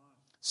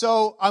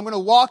 So I'm going to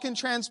walk in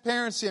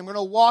transparency. I'm going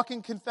to walk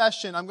in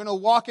confession. I'm going to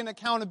walk in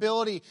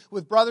accountability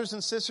with brothers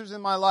and sisters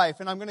in my life.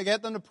 And I'm going to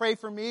get them to pray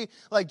for me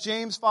like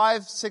James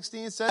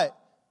 5:16 said.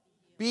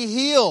 Be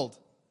healed.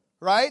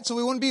 Right? So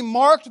we wouldn't be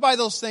marked by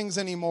those things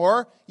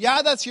anymore.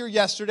 Yeah, that's your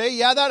yesterday.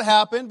 Yeah, that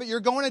happened, but you're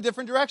going a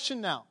different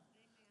direction now.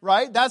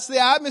 Right? That's the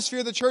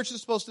atmosphere the church is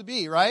supposed to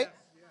be, right?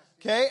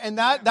 Okay? And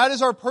that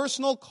is our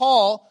personal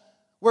call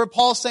where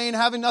Paul's saying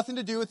having nothing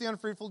to do with the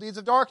unfruitful deeds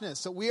of darkness.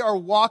 So we are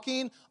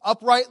walking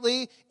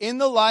uprightly in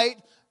the light,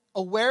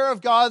 aware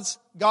of God's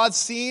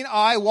seeing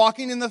eye,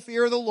 walking in the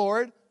fear of the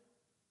Lord,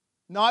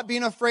 not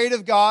being afraid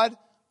of God,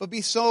 but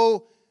be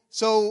so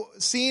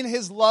seeing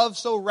His love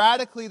so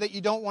radically that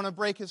you don't want to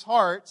break His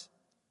heart,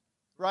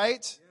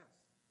 right?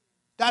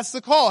 That's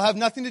the call. Have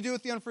nothing to do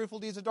with the unfruitful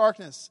deeds of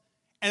darkness.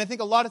 And I think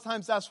a lot of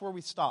times that's where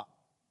we stop.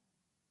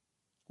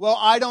 Well,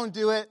 I don't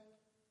do it.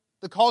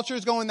 The culture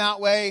is going that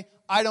way.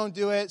 I don't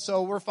do it,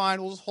 so we're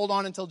fine. We'll just hold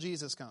on until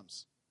Jesus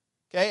comes.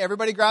 Okay,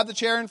 everybody grab the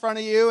chair in front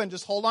of you and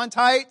just hold on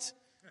tight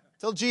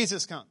till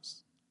Jesus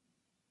comes.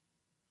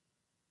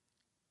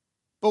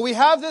 But we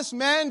have this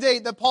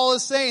mandate that Paul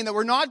is saying that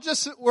we're not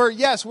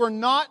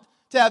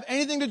to have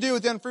anything to do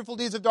with the unfruitful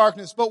deeds of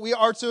darkness, but we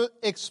are to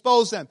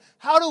expose them.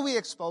 How do we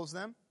expose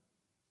them?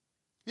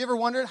 You ever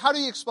wondered, how do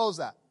you expose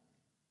that?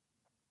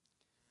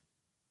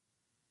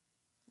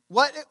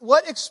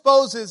 What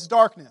exposes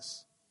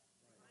darkness?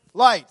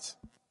 Light.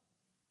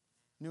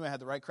 Knew I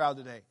had the right crowd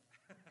today.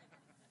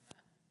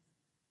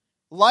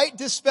 Light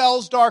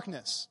dispels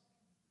darkness,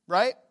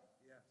 right?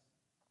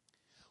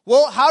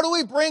 Well, how do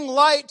we bring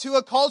light to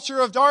a culture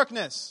of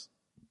darkness?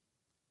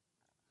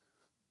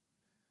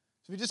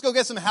 Should we just go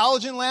get some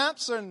halogen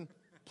lamps and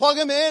plug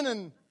them in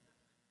and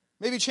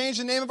maybe change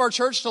the name of our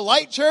church to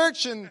Light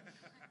Church and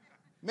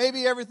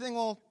maybe everything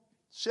will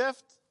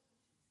shift?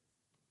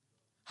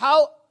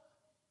 How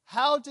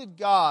did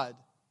God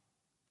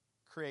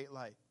create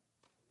light?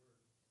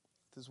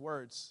 With His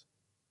words.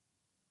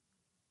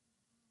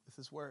 With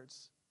His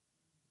words.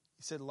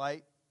 He said,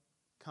 light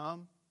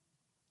come,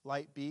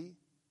 light be,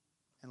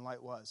 and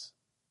light was.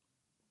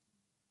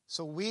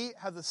 So we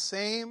have the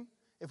same,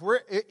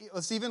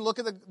 let's even look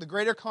at the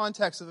greater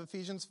context of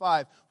Ephesians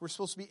 5. We're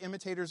supposed to be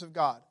imitators of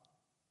God.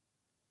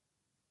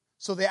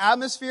 So the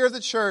atmosphere of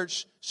the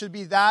church should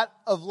be that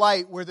of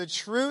light, where the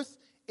truth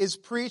is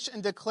preached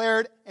and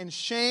declared, and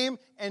shame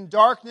and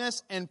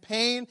darkness and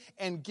pain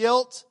and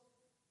guilt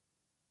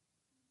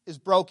is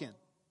broken.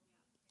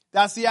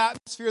 That's the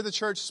atmosphere the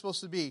church is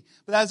supposed to be.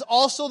 But that is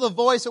also the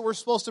voice that we're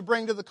supposed to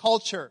bring to the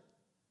culture.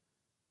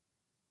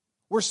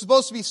 We're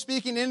supposed to be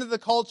speaking into the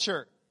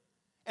culture.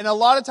 And a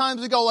lot of times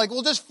we go like,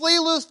 well, just flee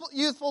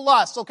youthful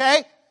lust,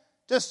 okay?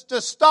 Just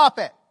stop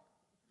it.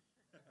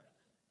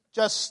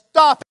 Just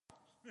stop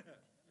it.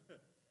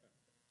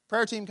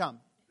 Prayer team, come.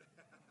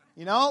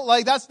 You know,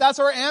 like that's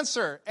our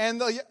answer.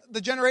 And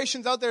the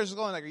generations out there is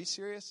going like, are you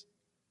serious?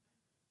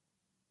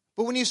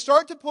 But when you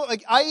start to put,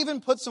 like, I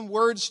even put some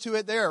words to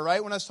it there,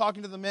 right? When I was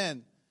talking to the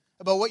men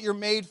about what you're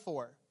made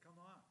for. Come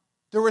on.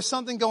 There was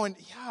something going,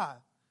 yeah,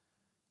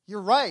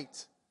 you're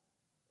right.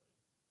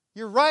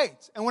 You're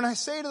right. And when I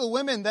say to the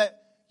women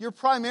that you're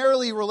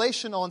primarily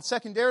relational and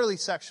secondarily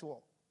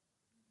sexual,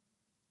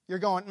 you're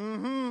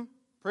going,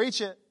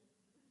 preach it.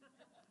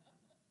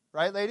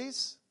 Right,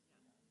 ladies?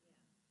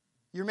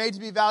 You're made to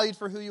be valued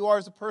for who you are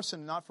as a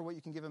person, not for what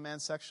you can give a man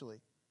sexually.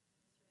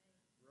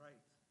 Right.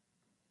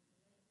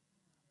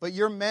 But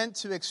you're meant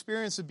to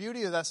experience the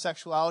beauty of that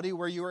sexuality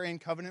where you are in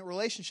covenant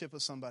relationship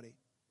with somebody,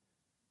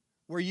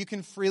 where you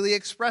can freely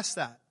express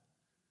that.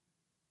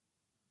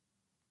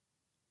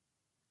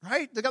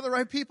 Right? They got the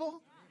right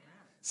people?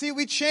 See,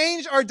 we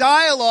change our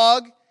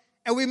dialogue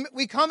and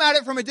we come at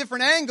it from a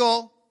different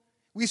angle.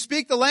 We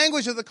speak the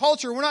language of the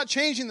culture. We're not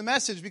changing the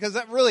message because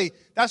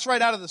that's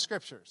right out of the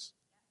scriptures.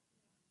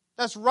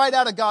 That's right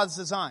out of God's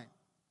design.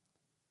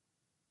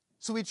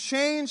 So we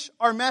change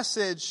our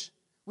message,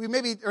 we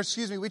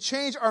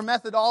change our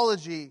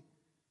methodology,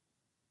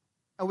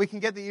 and we can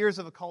get the ears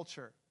of a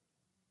culture.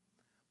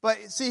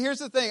 But see, here's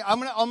the thing. I'm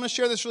gonna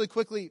share this really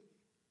quickly.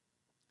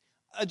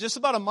 Just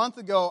about a month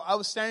ago, I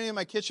was standing in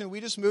my kitchen.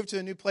 We just moved to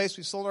a new place.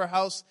 We sold our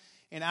house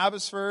in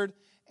Abbotsford,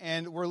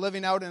 and we're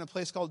living out in a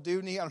place called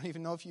Dewdney. I don't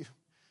even know if you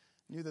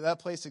knew that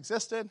place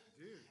existed.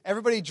 Dude.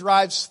 Everybody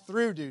drives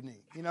through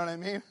Dewdney. You know what I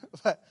mean?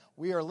 But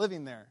we are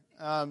living there.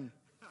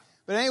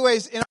 But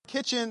anyways, in our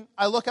kitchen,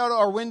 I look out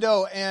our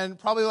window, and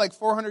probably like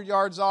 400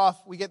 yards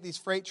off, we get these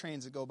freight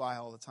trains that go by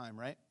all the time,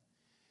 right?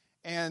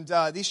 And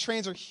these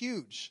trains are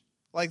huge.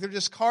 Like, they're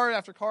just car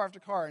after car after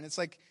car. And it's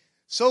like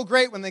so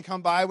great when they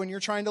come by when you're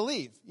trying to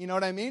leave. You know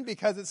what I mean?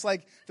 Because it's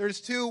like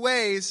there's two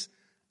ways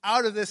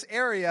out of this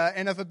area.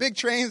 And if a big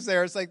train's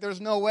there, it's like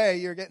there's no way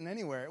you're getting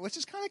anywhere. Which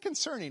is kind of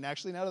concerning,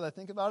 actually, now that I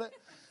think about it.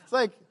 It's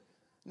like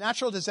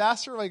natural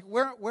disaster. Like,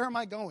 where am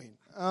I going?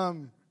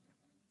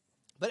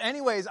 But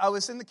anyways, I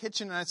was in the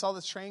kitchen and I saw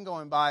this train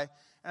going by.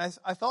 And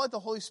I felt like the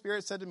Holy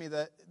Spirit said to me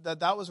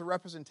that was a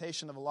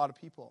representation of a lot of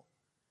people.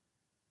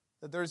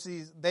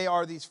 That they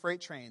are these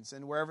freight trains.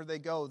 And wherever they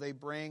go, they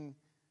bring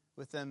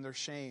with them their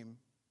shame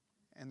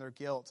and their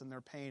guilt and their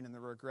pain and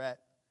their regret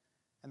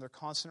and their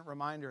constant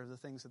reminder of the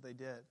things that they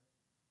did.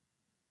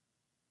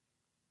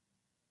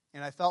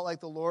 And I felt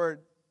like the Lord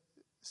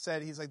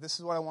said, He's like, this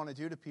is what I want to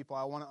do to people.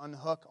 I want to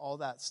unhook all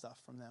that stuff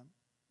from them.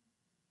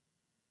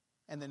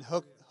 And then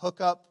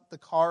hook up the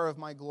car of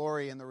my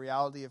glory and the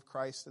reality of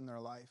Christ in their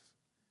life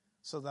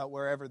so that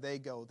wherever they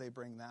go, they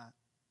bring that.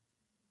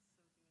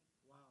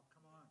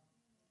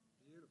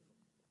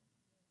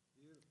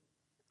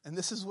 And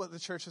this is what the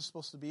church is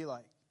supposed to be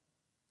like.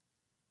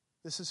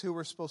 This is who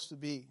we're supposed to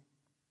be.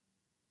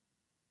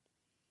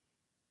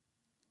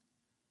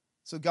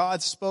 So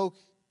God spoke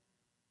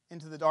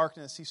into the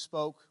darkness. He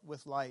spoke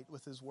with light,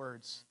 with his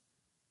words.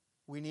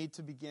 We need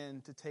to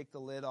begin to take the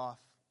lid off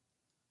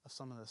of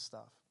some of this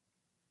stuff.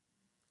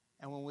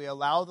 And when we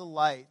allow the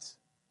light,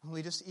 when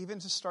we just even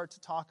just start to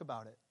talk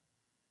about it,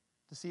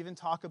 just even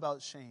talk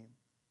about shame,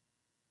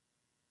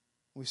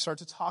 we start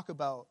to talk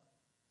about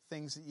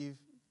things that you've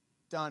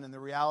done and the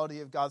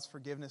reality of God's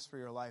forgiveness for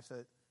your life,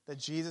 that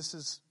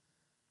Jesus'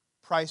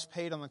 price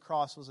paid on the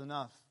cross was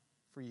enough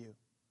for you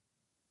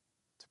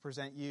to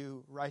present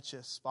you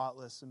righteous,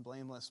 spotless, and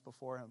blameless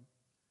before him.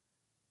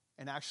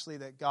 And actually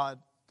that God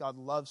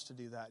loves to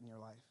do that in your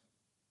life.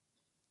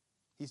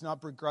 He's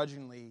not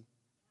begrudgingly,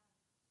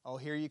 oh,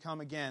 here you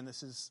come again.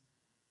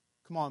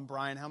 Come on,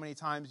 Brian, how many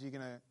times are you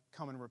going to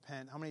come and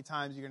repent? How many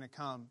times are you going to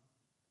come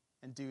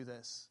and do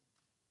this?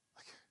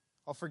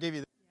 I'll forgive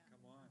you.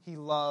 He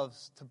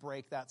loves to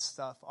break that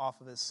stuff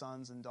off of his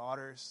sons and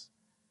daughters,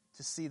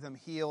 to see them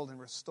healed and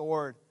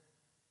restored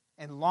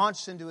and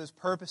launched into his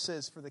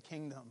purposes for the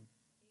kingdom.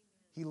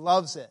 He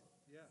loves it.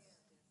 Yes.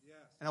 Yes.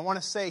 And I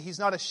want to say, he's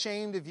not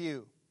ashamed of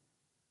you.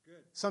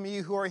 Good. Some of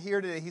you who are here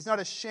today, he's not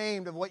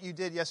ashamed of what you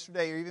did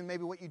yesterday or even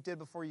maybe what you did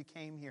before you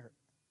came here.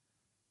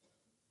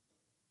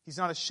 He's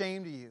not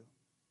ashamed of you.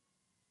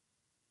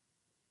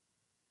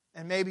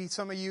 And maybe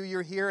some of you,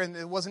 you're here and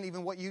it wasn't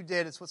even what you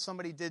did, it's what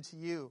somebody did to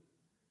you.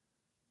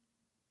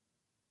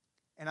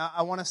 And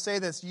I want to say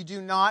this, you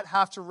do not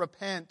have to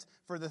repent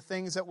for the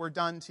things that were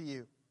done to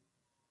you.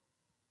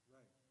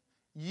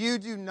 You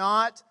do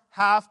not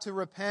have to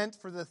repent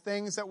for the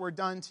things that were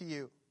done to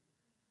you.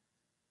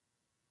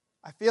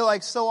 I feel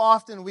like so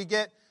often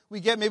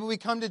maybe we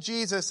come to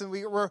Jesus and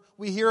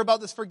we hear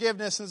about this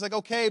forgiveness and it's like,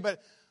 okay,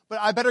 but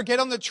I better get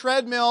on the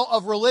treadmill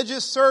of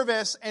religious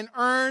service and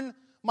earn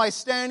my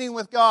standing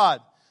with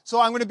God.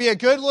 So I'm going to be a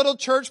good little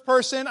church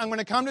person. I'm going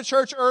to come to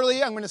church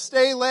early. I'm going to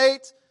stay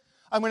late.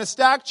 I'm going to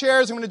stack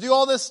chairs. I'm going to do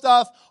all this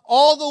stuff.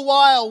 All the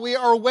while, we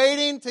are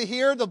waiting to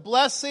hear the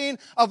blessing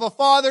of a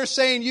father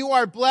saying, you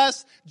are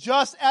blessed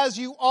just as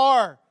you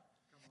are.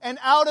 And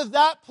out of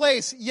that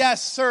place,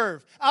 yes,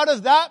 serve. Out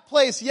of that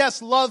place,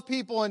 yes, love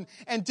people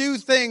and do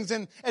things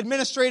and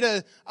administrate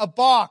a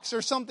box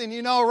or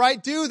something,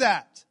 right? Do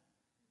that.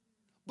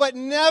 But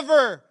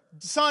never,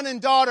 son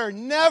and daughter,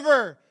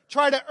 never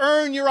try to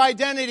earn your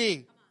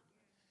identity.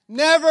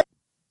 Never.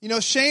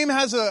 Shame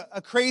has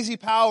a crazy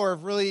power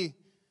of really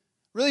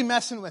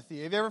messing with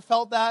you. Have you ever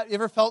felt that? You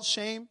ever felt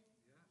shame?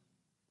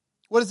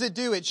 What does it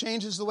do? It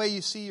changes the way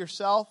you see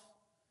yourself.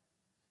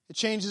 It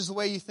changes the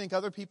way you think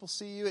other people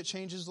see you. It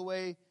changes the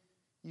way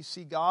you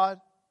see God.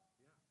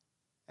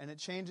 And it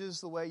changes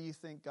the way you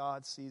think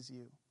God sees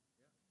you.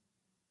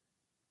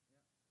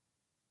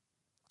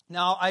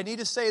 Now, I need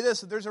to say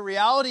this, that there's a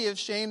reality of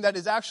shame that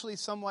is actually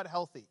somewhat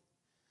healthy.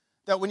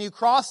 That when you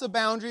cross a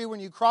boundary, when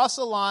you cross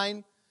a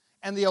line,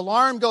 and the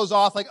alarm goes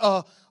off like,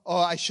 oh,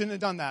 I shouldn't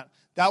have done that.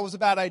 That was a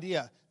bad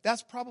idea.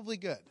 That's probably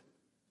good,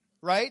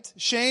 right?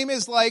 Shame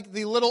is like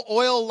the little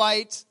oil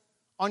light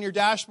on your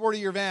dashboard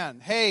of your van.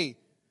 Hey,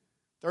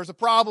 there's a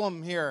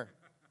problem here.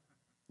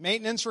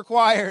 Maintenance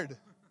required.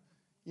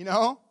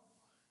 I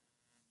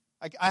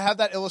have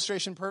that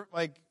illustration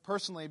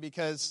personally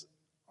because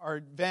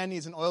our van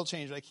needs an oil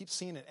change. I keep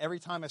seeing it every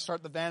time I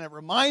start the van. It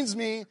reminds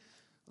me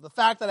of the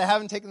fact that I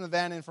haven't taken the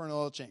van in for an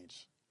oil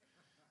change.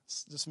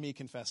 It's just me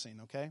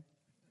confessing, okay?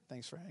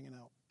 Thanks for hanging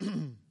out.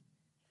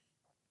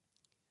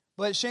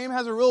 But shame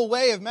has a real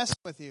way of messing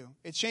with you.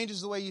 It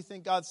changes the way you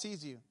think God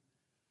sees you.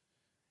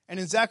 And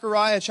in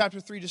Zechariah chapter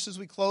 3, just as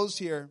we close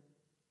here,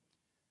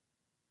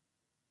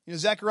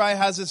 Zechariah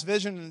has this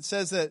vision and it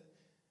says that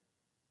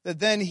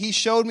then he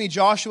showed me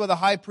Joshua the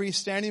high priest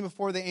standing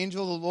before the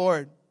angel of the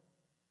Lord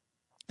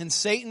and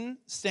Satan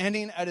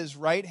standing at his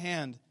right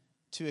hand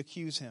to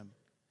accuse him.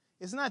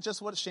 Isn't that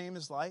just what shame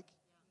is like?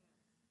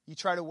 You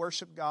try to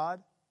worship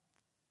God.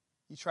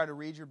 You try to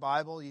read your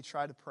Bible. You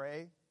try to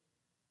pray.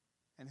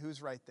 And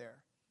who's right there?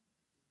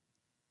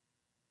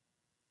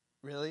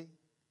 Really?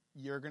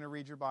 You're going to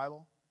read your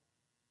Bible?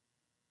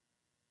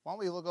 Why don't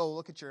we go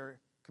look at your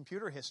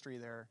computer history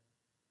there,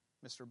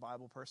 Mr.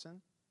 Bible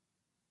person?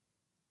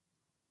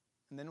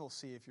 And then we'll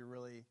see if you're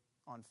really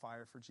on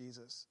fire for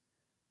Jesus.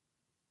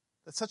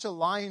 That's such a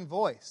lying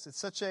voice. It's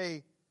such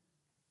a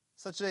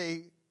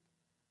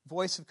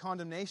voice of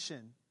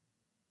condemnation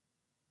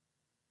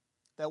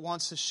that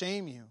wants to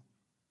shame you.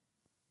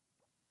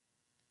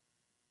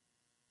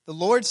 The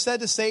Lord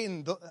said to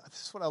Satan,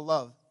 this is what I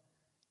love.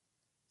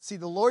 See,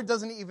 the Lord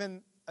doesn't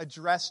even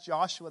address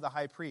Joshua the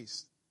high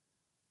priest.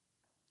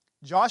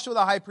 Joshua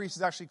the high priest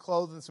is actually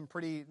clothed in some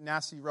pretty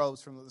nasty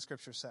robes from what the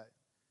scriptures say.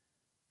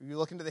 If you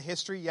look into the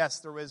history, yes,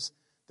 there was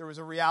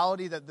a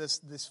reality that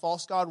this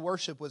false god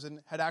worship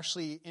had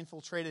actually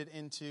infiltrated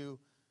into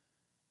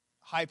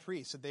high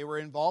priests, that they were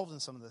involved in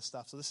some of this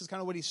stuff. So this is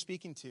kind of what he's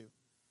speaking to.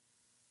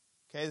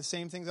 Okay, the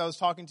same things I was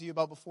talking to you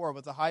about before,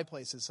 about the high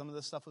places. Some of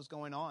this stuff was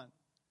going on.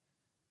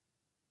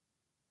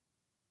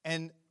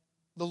 And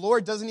the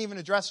Lord doesn't even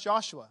address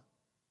Joshua.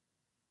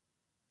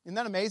 Isn't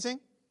that amazing?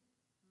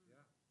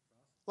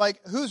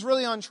 Like, who's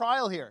really on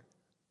trial here?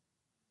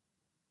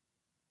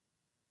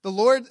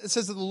 It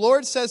says that the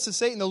Lord says to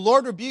Satan, the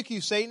Lord rebuke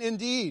you, Satan,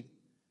 indeed.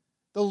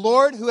 The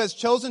Lord who has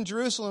chosen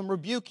Jerusalem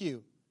rebuke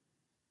you.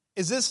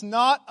 Is this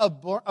not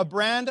a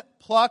brand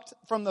plucked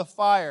from the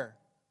fire?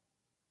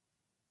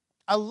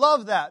 I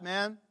love that,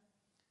 man.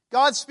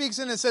 God speaks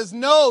in and says,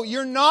 no,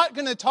 you're not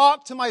going to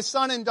talk to my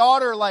son and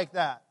daughter like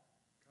that.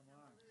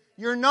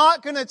 You're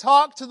not going to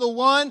talk to the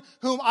one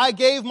whom I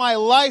gave my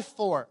life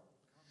for.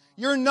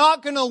 You're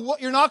not going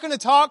to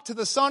talk to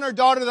the son or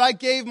daughter that I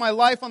gave my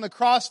life on the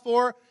cross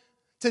for,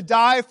 to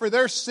die for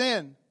their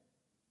sin,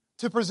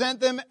 to present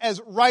them as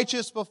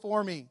righteous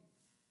before me.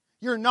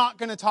 You're not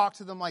going to talk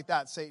to them like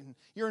that, Satan.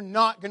 You're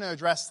not going to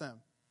address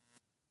them.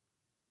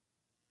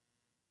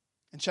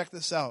 And check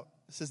this out.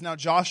 It says, now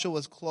Joshua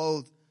was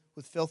clothed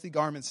with filthy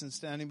garments and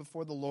standing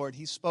before the Lord.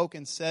 He spoke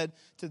and said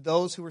to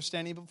those who were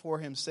standing before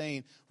him,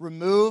 saying,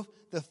 remove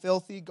the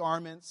filthy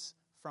garments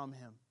from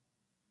him.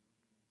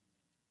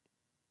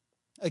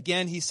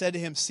 Again, he said to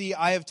him, see,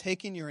 I have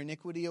taken your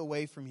iniquity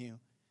away from you,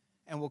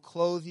 and will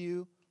clothe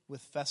you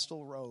with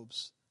festal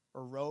robes,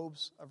 or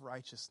robes of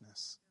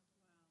righteousness.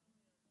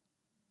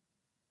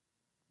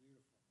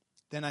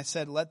 Then I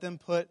said, let them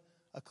put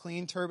a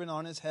clean turban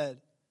on his head.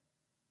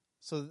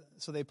 So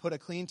they put a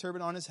clean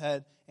turban on his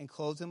head and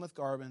clothed him with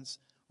garments,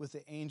 with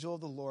the angel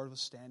of the Lord was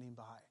standing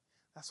by.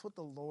 That's what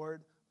the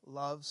Lord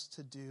loves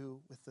to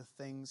do with the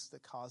things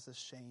that cause us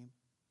shame.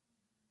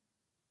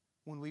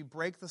 When we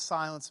break the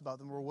silence about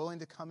them, we're willing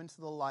to come into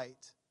the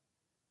light.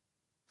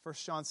 1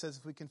 John says,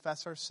 if we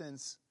confess our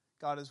sins,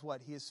 God is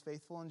what? He is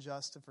faithful and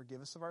just to forgive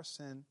us of our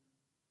sin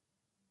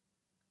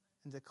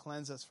and to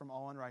cleanse us from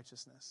all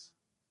unrighteousness.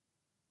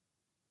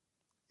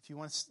 If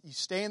you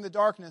stay in the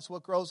darkness,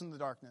 what grows in the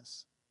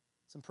darkness?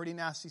 Some pretty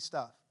nasty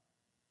stuff.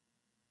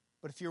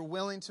 But if you're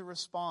willing to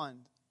respond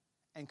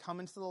and come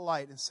into the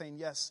light and saying,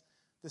 yes,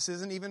 this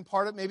isn't even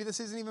part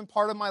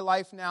of my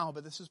life now,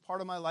 but this is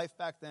part of my life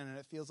back then. And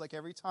it feels like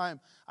every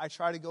time I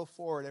try to go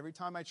forward, every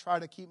time I try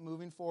to keep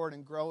moving forward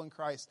and grow in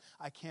Christ,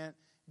 I can't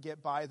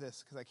get by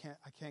this because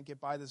I can't get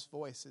by this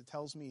voice. It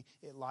tells me,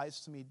 it lies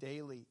to me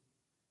daily.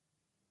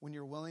 When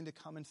you're willing to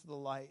come into the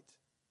light,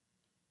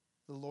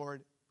 the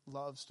Lord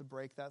loves to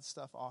break that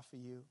stuff off of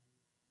you.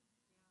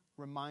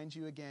 Remind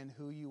you again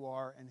who you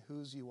are and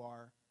whose you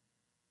are,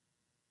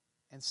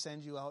 and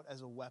send you out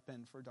as a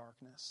weapon for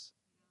darkness.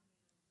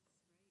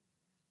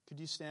 Could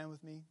you stand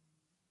with me?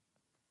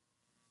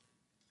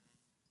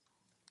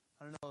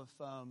 I don't know if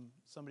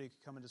somebody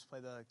could come and just play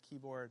the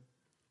keyboard.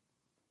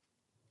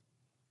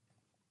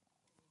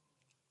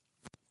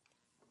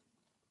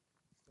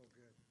 So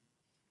good.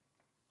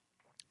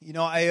 You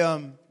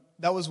know,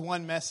 that was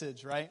one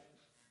message, right?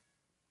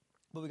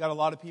 But we got a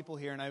lot of people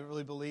here, and I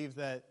really believe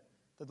that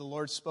the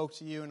Lord spoke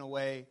to you in a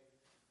way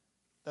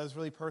that was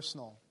really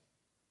personal.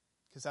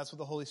 Because that's what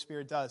the Holy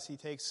Spirit does. He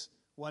takes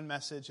one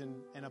message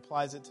and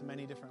applies it to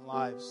many different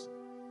lives.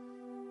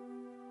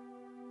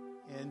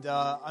 And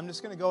I'm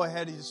just going to go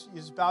ahead. You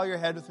just bow your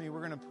head with me. We're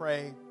going to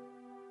pray.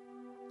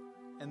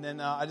 And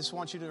then I just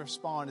want you to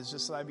respond as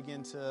just so I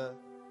begin to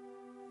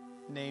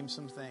name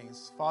some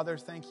things. Father,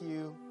 thank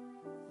you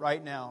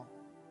right now.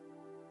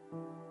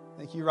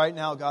 Thank you right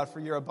now, God,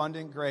 for your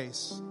abundant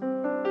grace,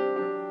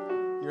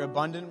 your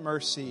abundant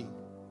mercy.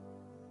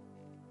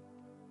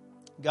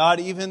 God,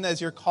 even as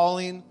you're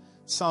calling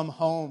some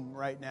home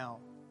right now.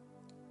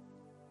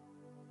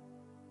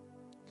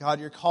 God,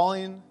 you're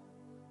calling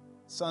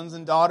sons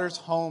and daughters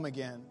home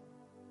again.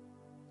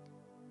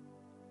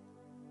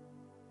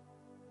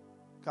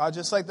 God,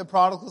 just like the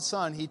prodigal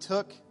son, he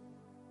took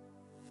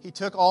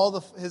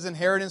all his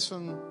inheritance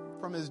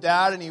from his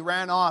dad and he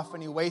ran off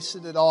and he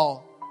wasted it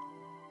all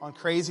on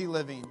crazy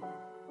living.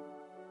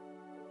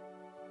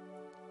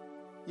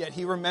 Yet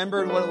he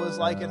remembered what it was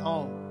like at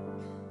home.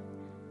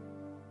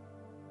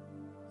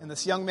 And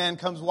this young man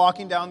comes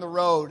walking down the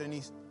road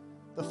and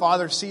the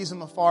father sees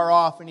him afar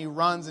off and he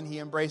runs and he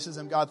embraces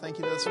him. God, thank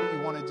you that's what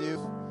you want to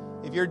do.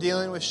 If you're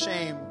dealing with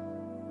shame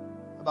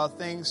about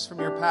things from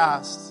your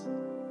past,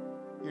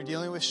 you're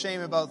dealing with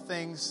shame about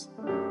things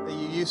that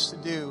you used to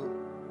do,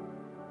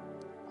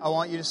 I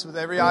want you just, with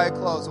every eye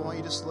closed, I want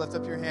you just to lift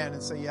up your hand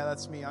and say, yeah,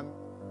 that's me.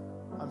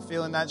 I'm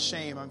feeling that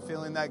shame. I'm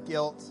feeling that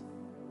guilt.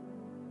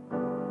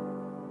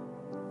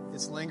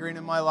 It's lingering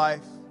in my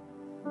life.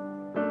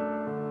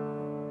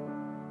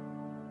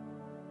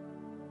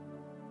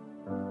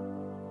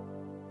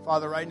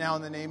 Father, right now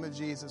in the name of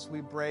Jesus,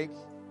 we break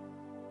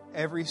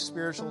every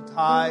spiritual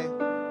tie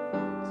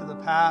to the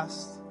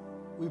past.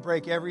 We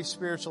break every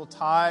spiritual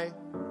tie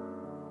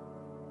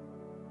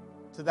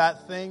to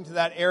that thing, to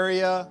that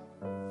area,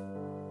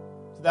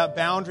 to that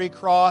boundary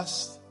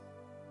crossed.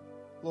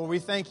 Lord, we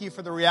thank you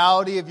for the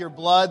reality of your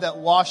blood that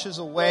washes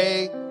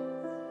away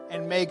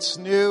and makes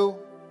new.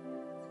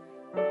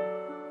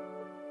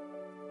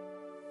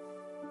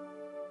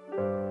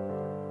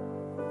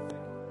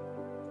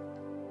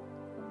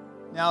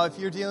 Now, now, if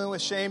you're dealing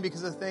with shame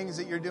because of things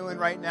that you're doing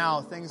right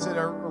now, things that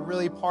are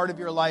really part of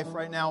your life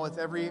right now, with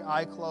every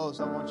eye closed,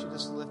 I want you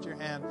just to lift your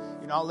hand.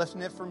 You're not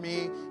lifting it for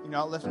me. You're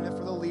not lifting it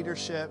for the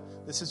leadership.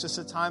 This is just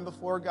a time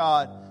before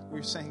God where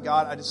you're saying,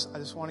 God, I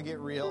just want to get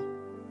real.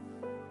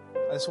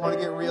 I just want to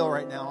get real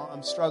right now.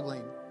 I'm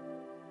struggling.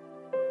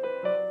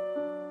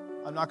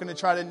 I'm not going to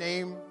try to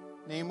name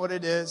what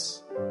it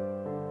is.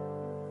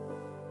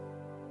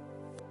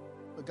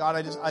 But God,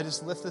 I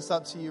just lift this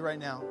up to you right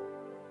now.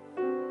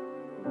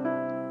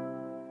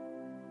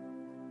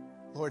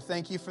 Lord,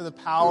 thank you for the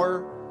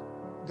power,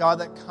 God,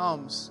 that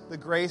comes, the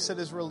grace that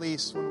is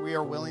released when we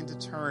are willing to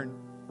turn.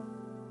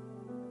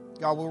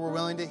 God, when we're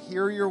willing to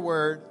hear your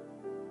word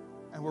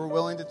and we're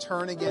willing to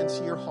turn again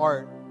to your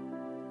heart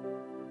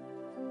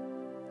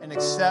and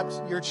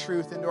accept your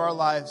truth into our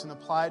lives and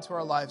apply it to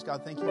our lives.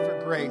 God, thank you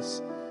for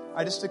grace.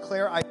 I just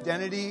declare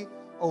identity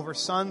over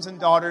sons and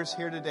daughters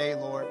here today,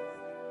 Lord,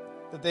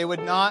 that they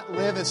would not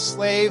live as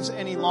slaves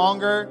any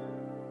longer,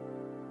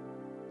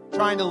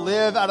 trying to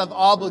live out of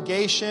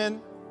obligation,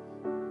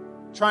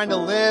 trying to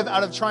live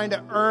out of trying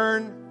to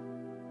earn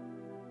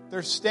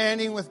their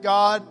standing with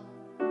God.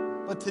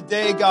 But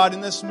today, God,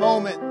 in this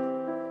moment,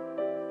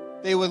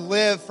 they would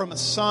live from a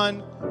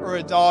son or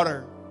a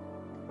daughter.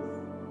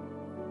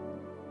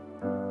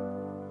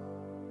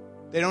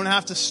 They don't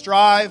have to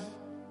strive.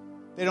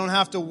 They don't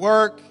have to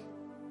work.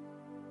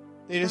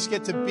 They just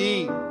get to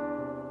be.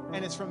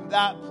 And it's from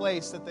that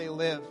place that they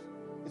live.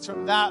 It's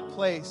from that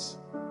place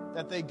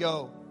that they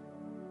go.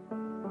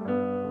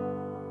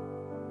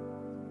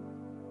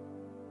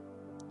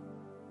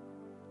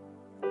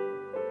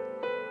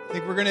 I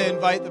think we're going to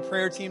invite the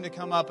prayer team to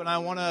come up, and I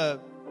want to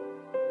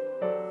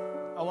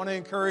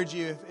encourage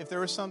you, if there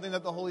was something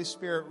that the Holy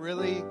Spirit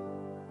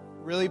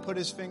really put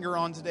his finger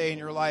on today in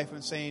your life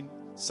and saying,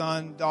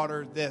 son,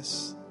 daughter,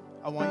 this,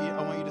 I want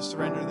you to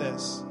surrender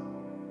this.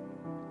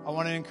 I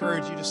want to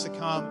encourage you just to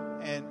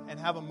come and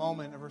have a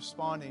moment of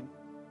responding.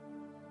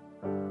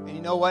 And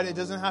you know what? It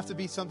doesn't have to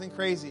be something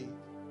crazy.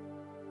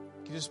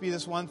 It can just be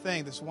this one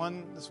thing, this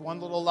one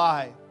little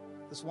lie,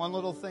 this one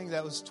little thing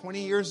that was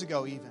 20 years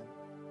ago even.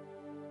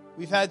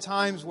 We've had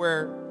times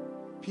where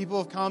people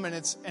have come and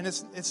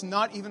it's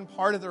not even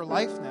part of their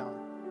life now.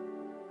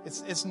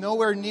 It's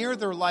nowhere near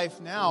their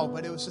life now,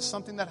 but it was just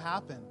something that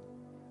happened.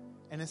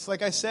 And it's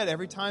like I said,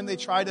 every time they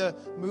try to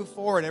move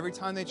forward, every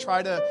time they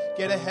try to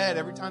get ahead,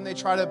 every time they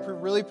try to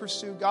really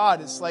pursue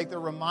God, it's like they're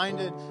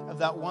reminded of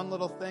that one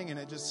little thing, and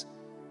it just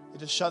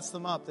shuts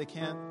them up. They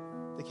can't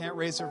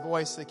raise their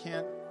voice. They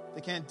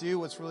can't do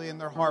what's really in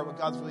their heart, what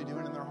God's really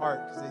doing in their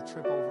heart, because they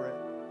trip over it.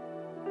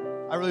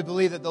 I really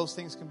believe that those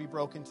things can be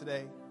broken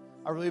today.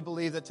 I really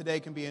believe that today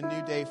can be a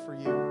new day for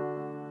you.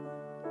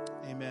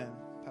 Amen.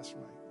 Pastor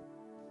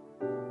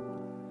Mike.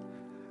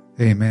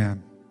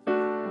 Amen.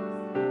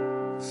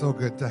 So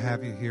good to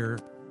have you here,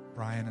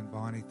 Bryan and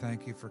Bonnie.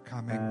 Thank you for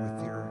coming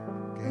with your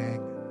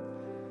gang.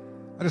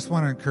 I just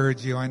want to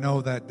encourage you. I know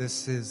that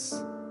this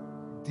is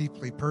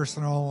deeply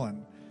personal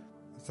and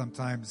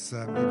sometimes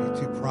maybe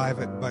too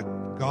private, but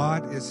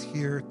God is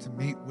here to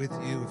meet with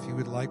you. If you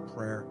would like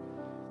prayer,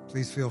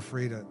 please feel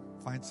free to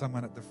find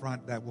someone at the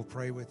front that will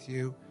pray with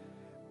you.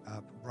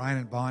 Bryan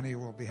and Bonnie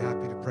will be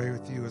happy to pray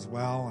with you as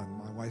well,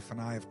 and my wife and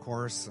I, of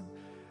course, and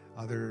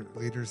other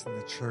leaders in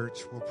the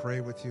church will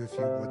pray with you if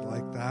you would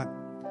like that.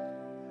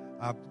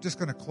 I'm just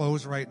going to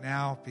close right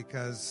now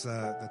because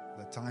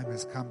the time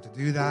has come to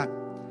do that.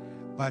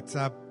 But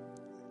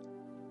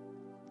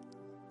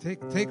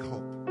take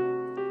hope.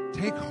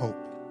 Take hope.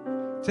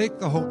 Take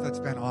the hope that's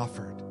been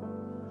offered.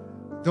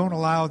 Don't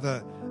allow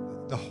the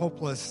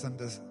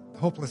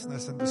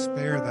hopelessness and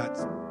despair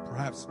that's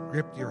perhaps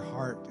gripped your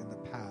heart in the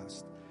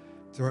past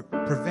to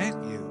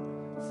prevent you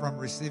from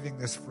receiving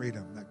this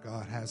freedom that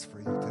God has for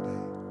you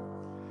today.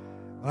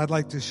 I'd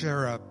like to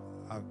share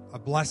a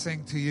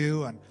blessing to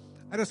you, and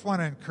I just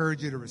want to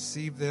encourage you to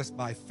receive this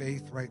by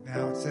faith right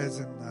now. It says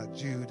in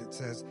Jude, it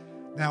says,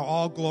 "Now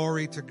all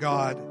glory to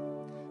God,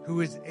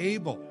 who is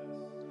able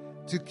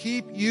to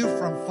keep you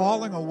from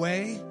falling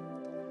away,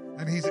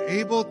 and he's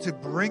able to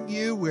bring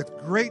you with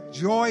great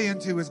joy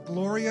into his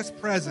glorious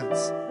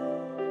presence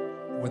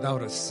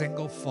without a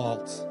single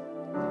fault.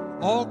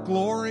 All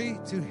glory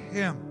to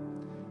him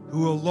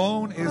who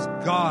alone is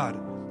God,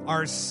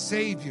 our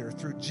Savior,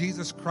 through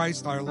Jesus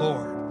Christ our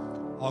Lord.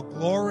 All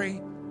glory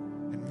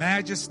and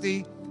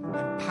majesty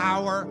and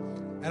power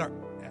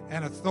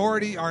and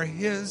authority are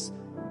his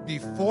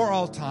before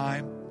all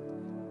time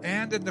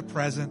and in the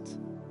present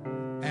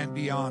and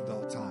beyond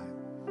all time."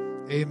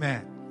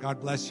 Amen. God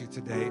bless you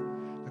today.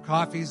 The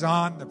coffee's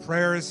on. The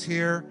prayer is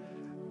here.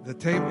 The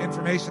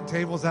information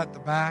table's at the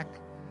back.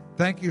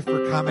 Thank you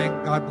for coming.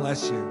 God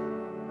bless you.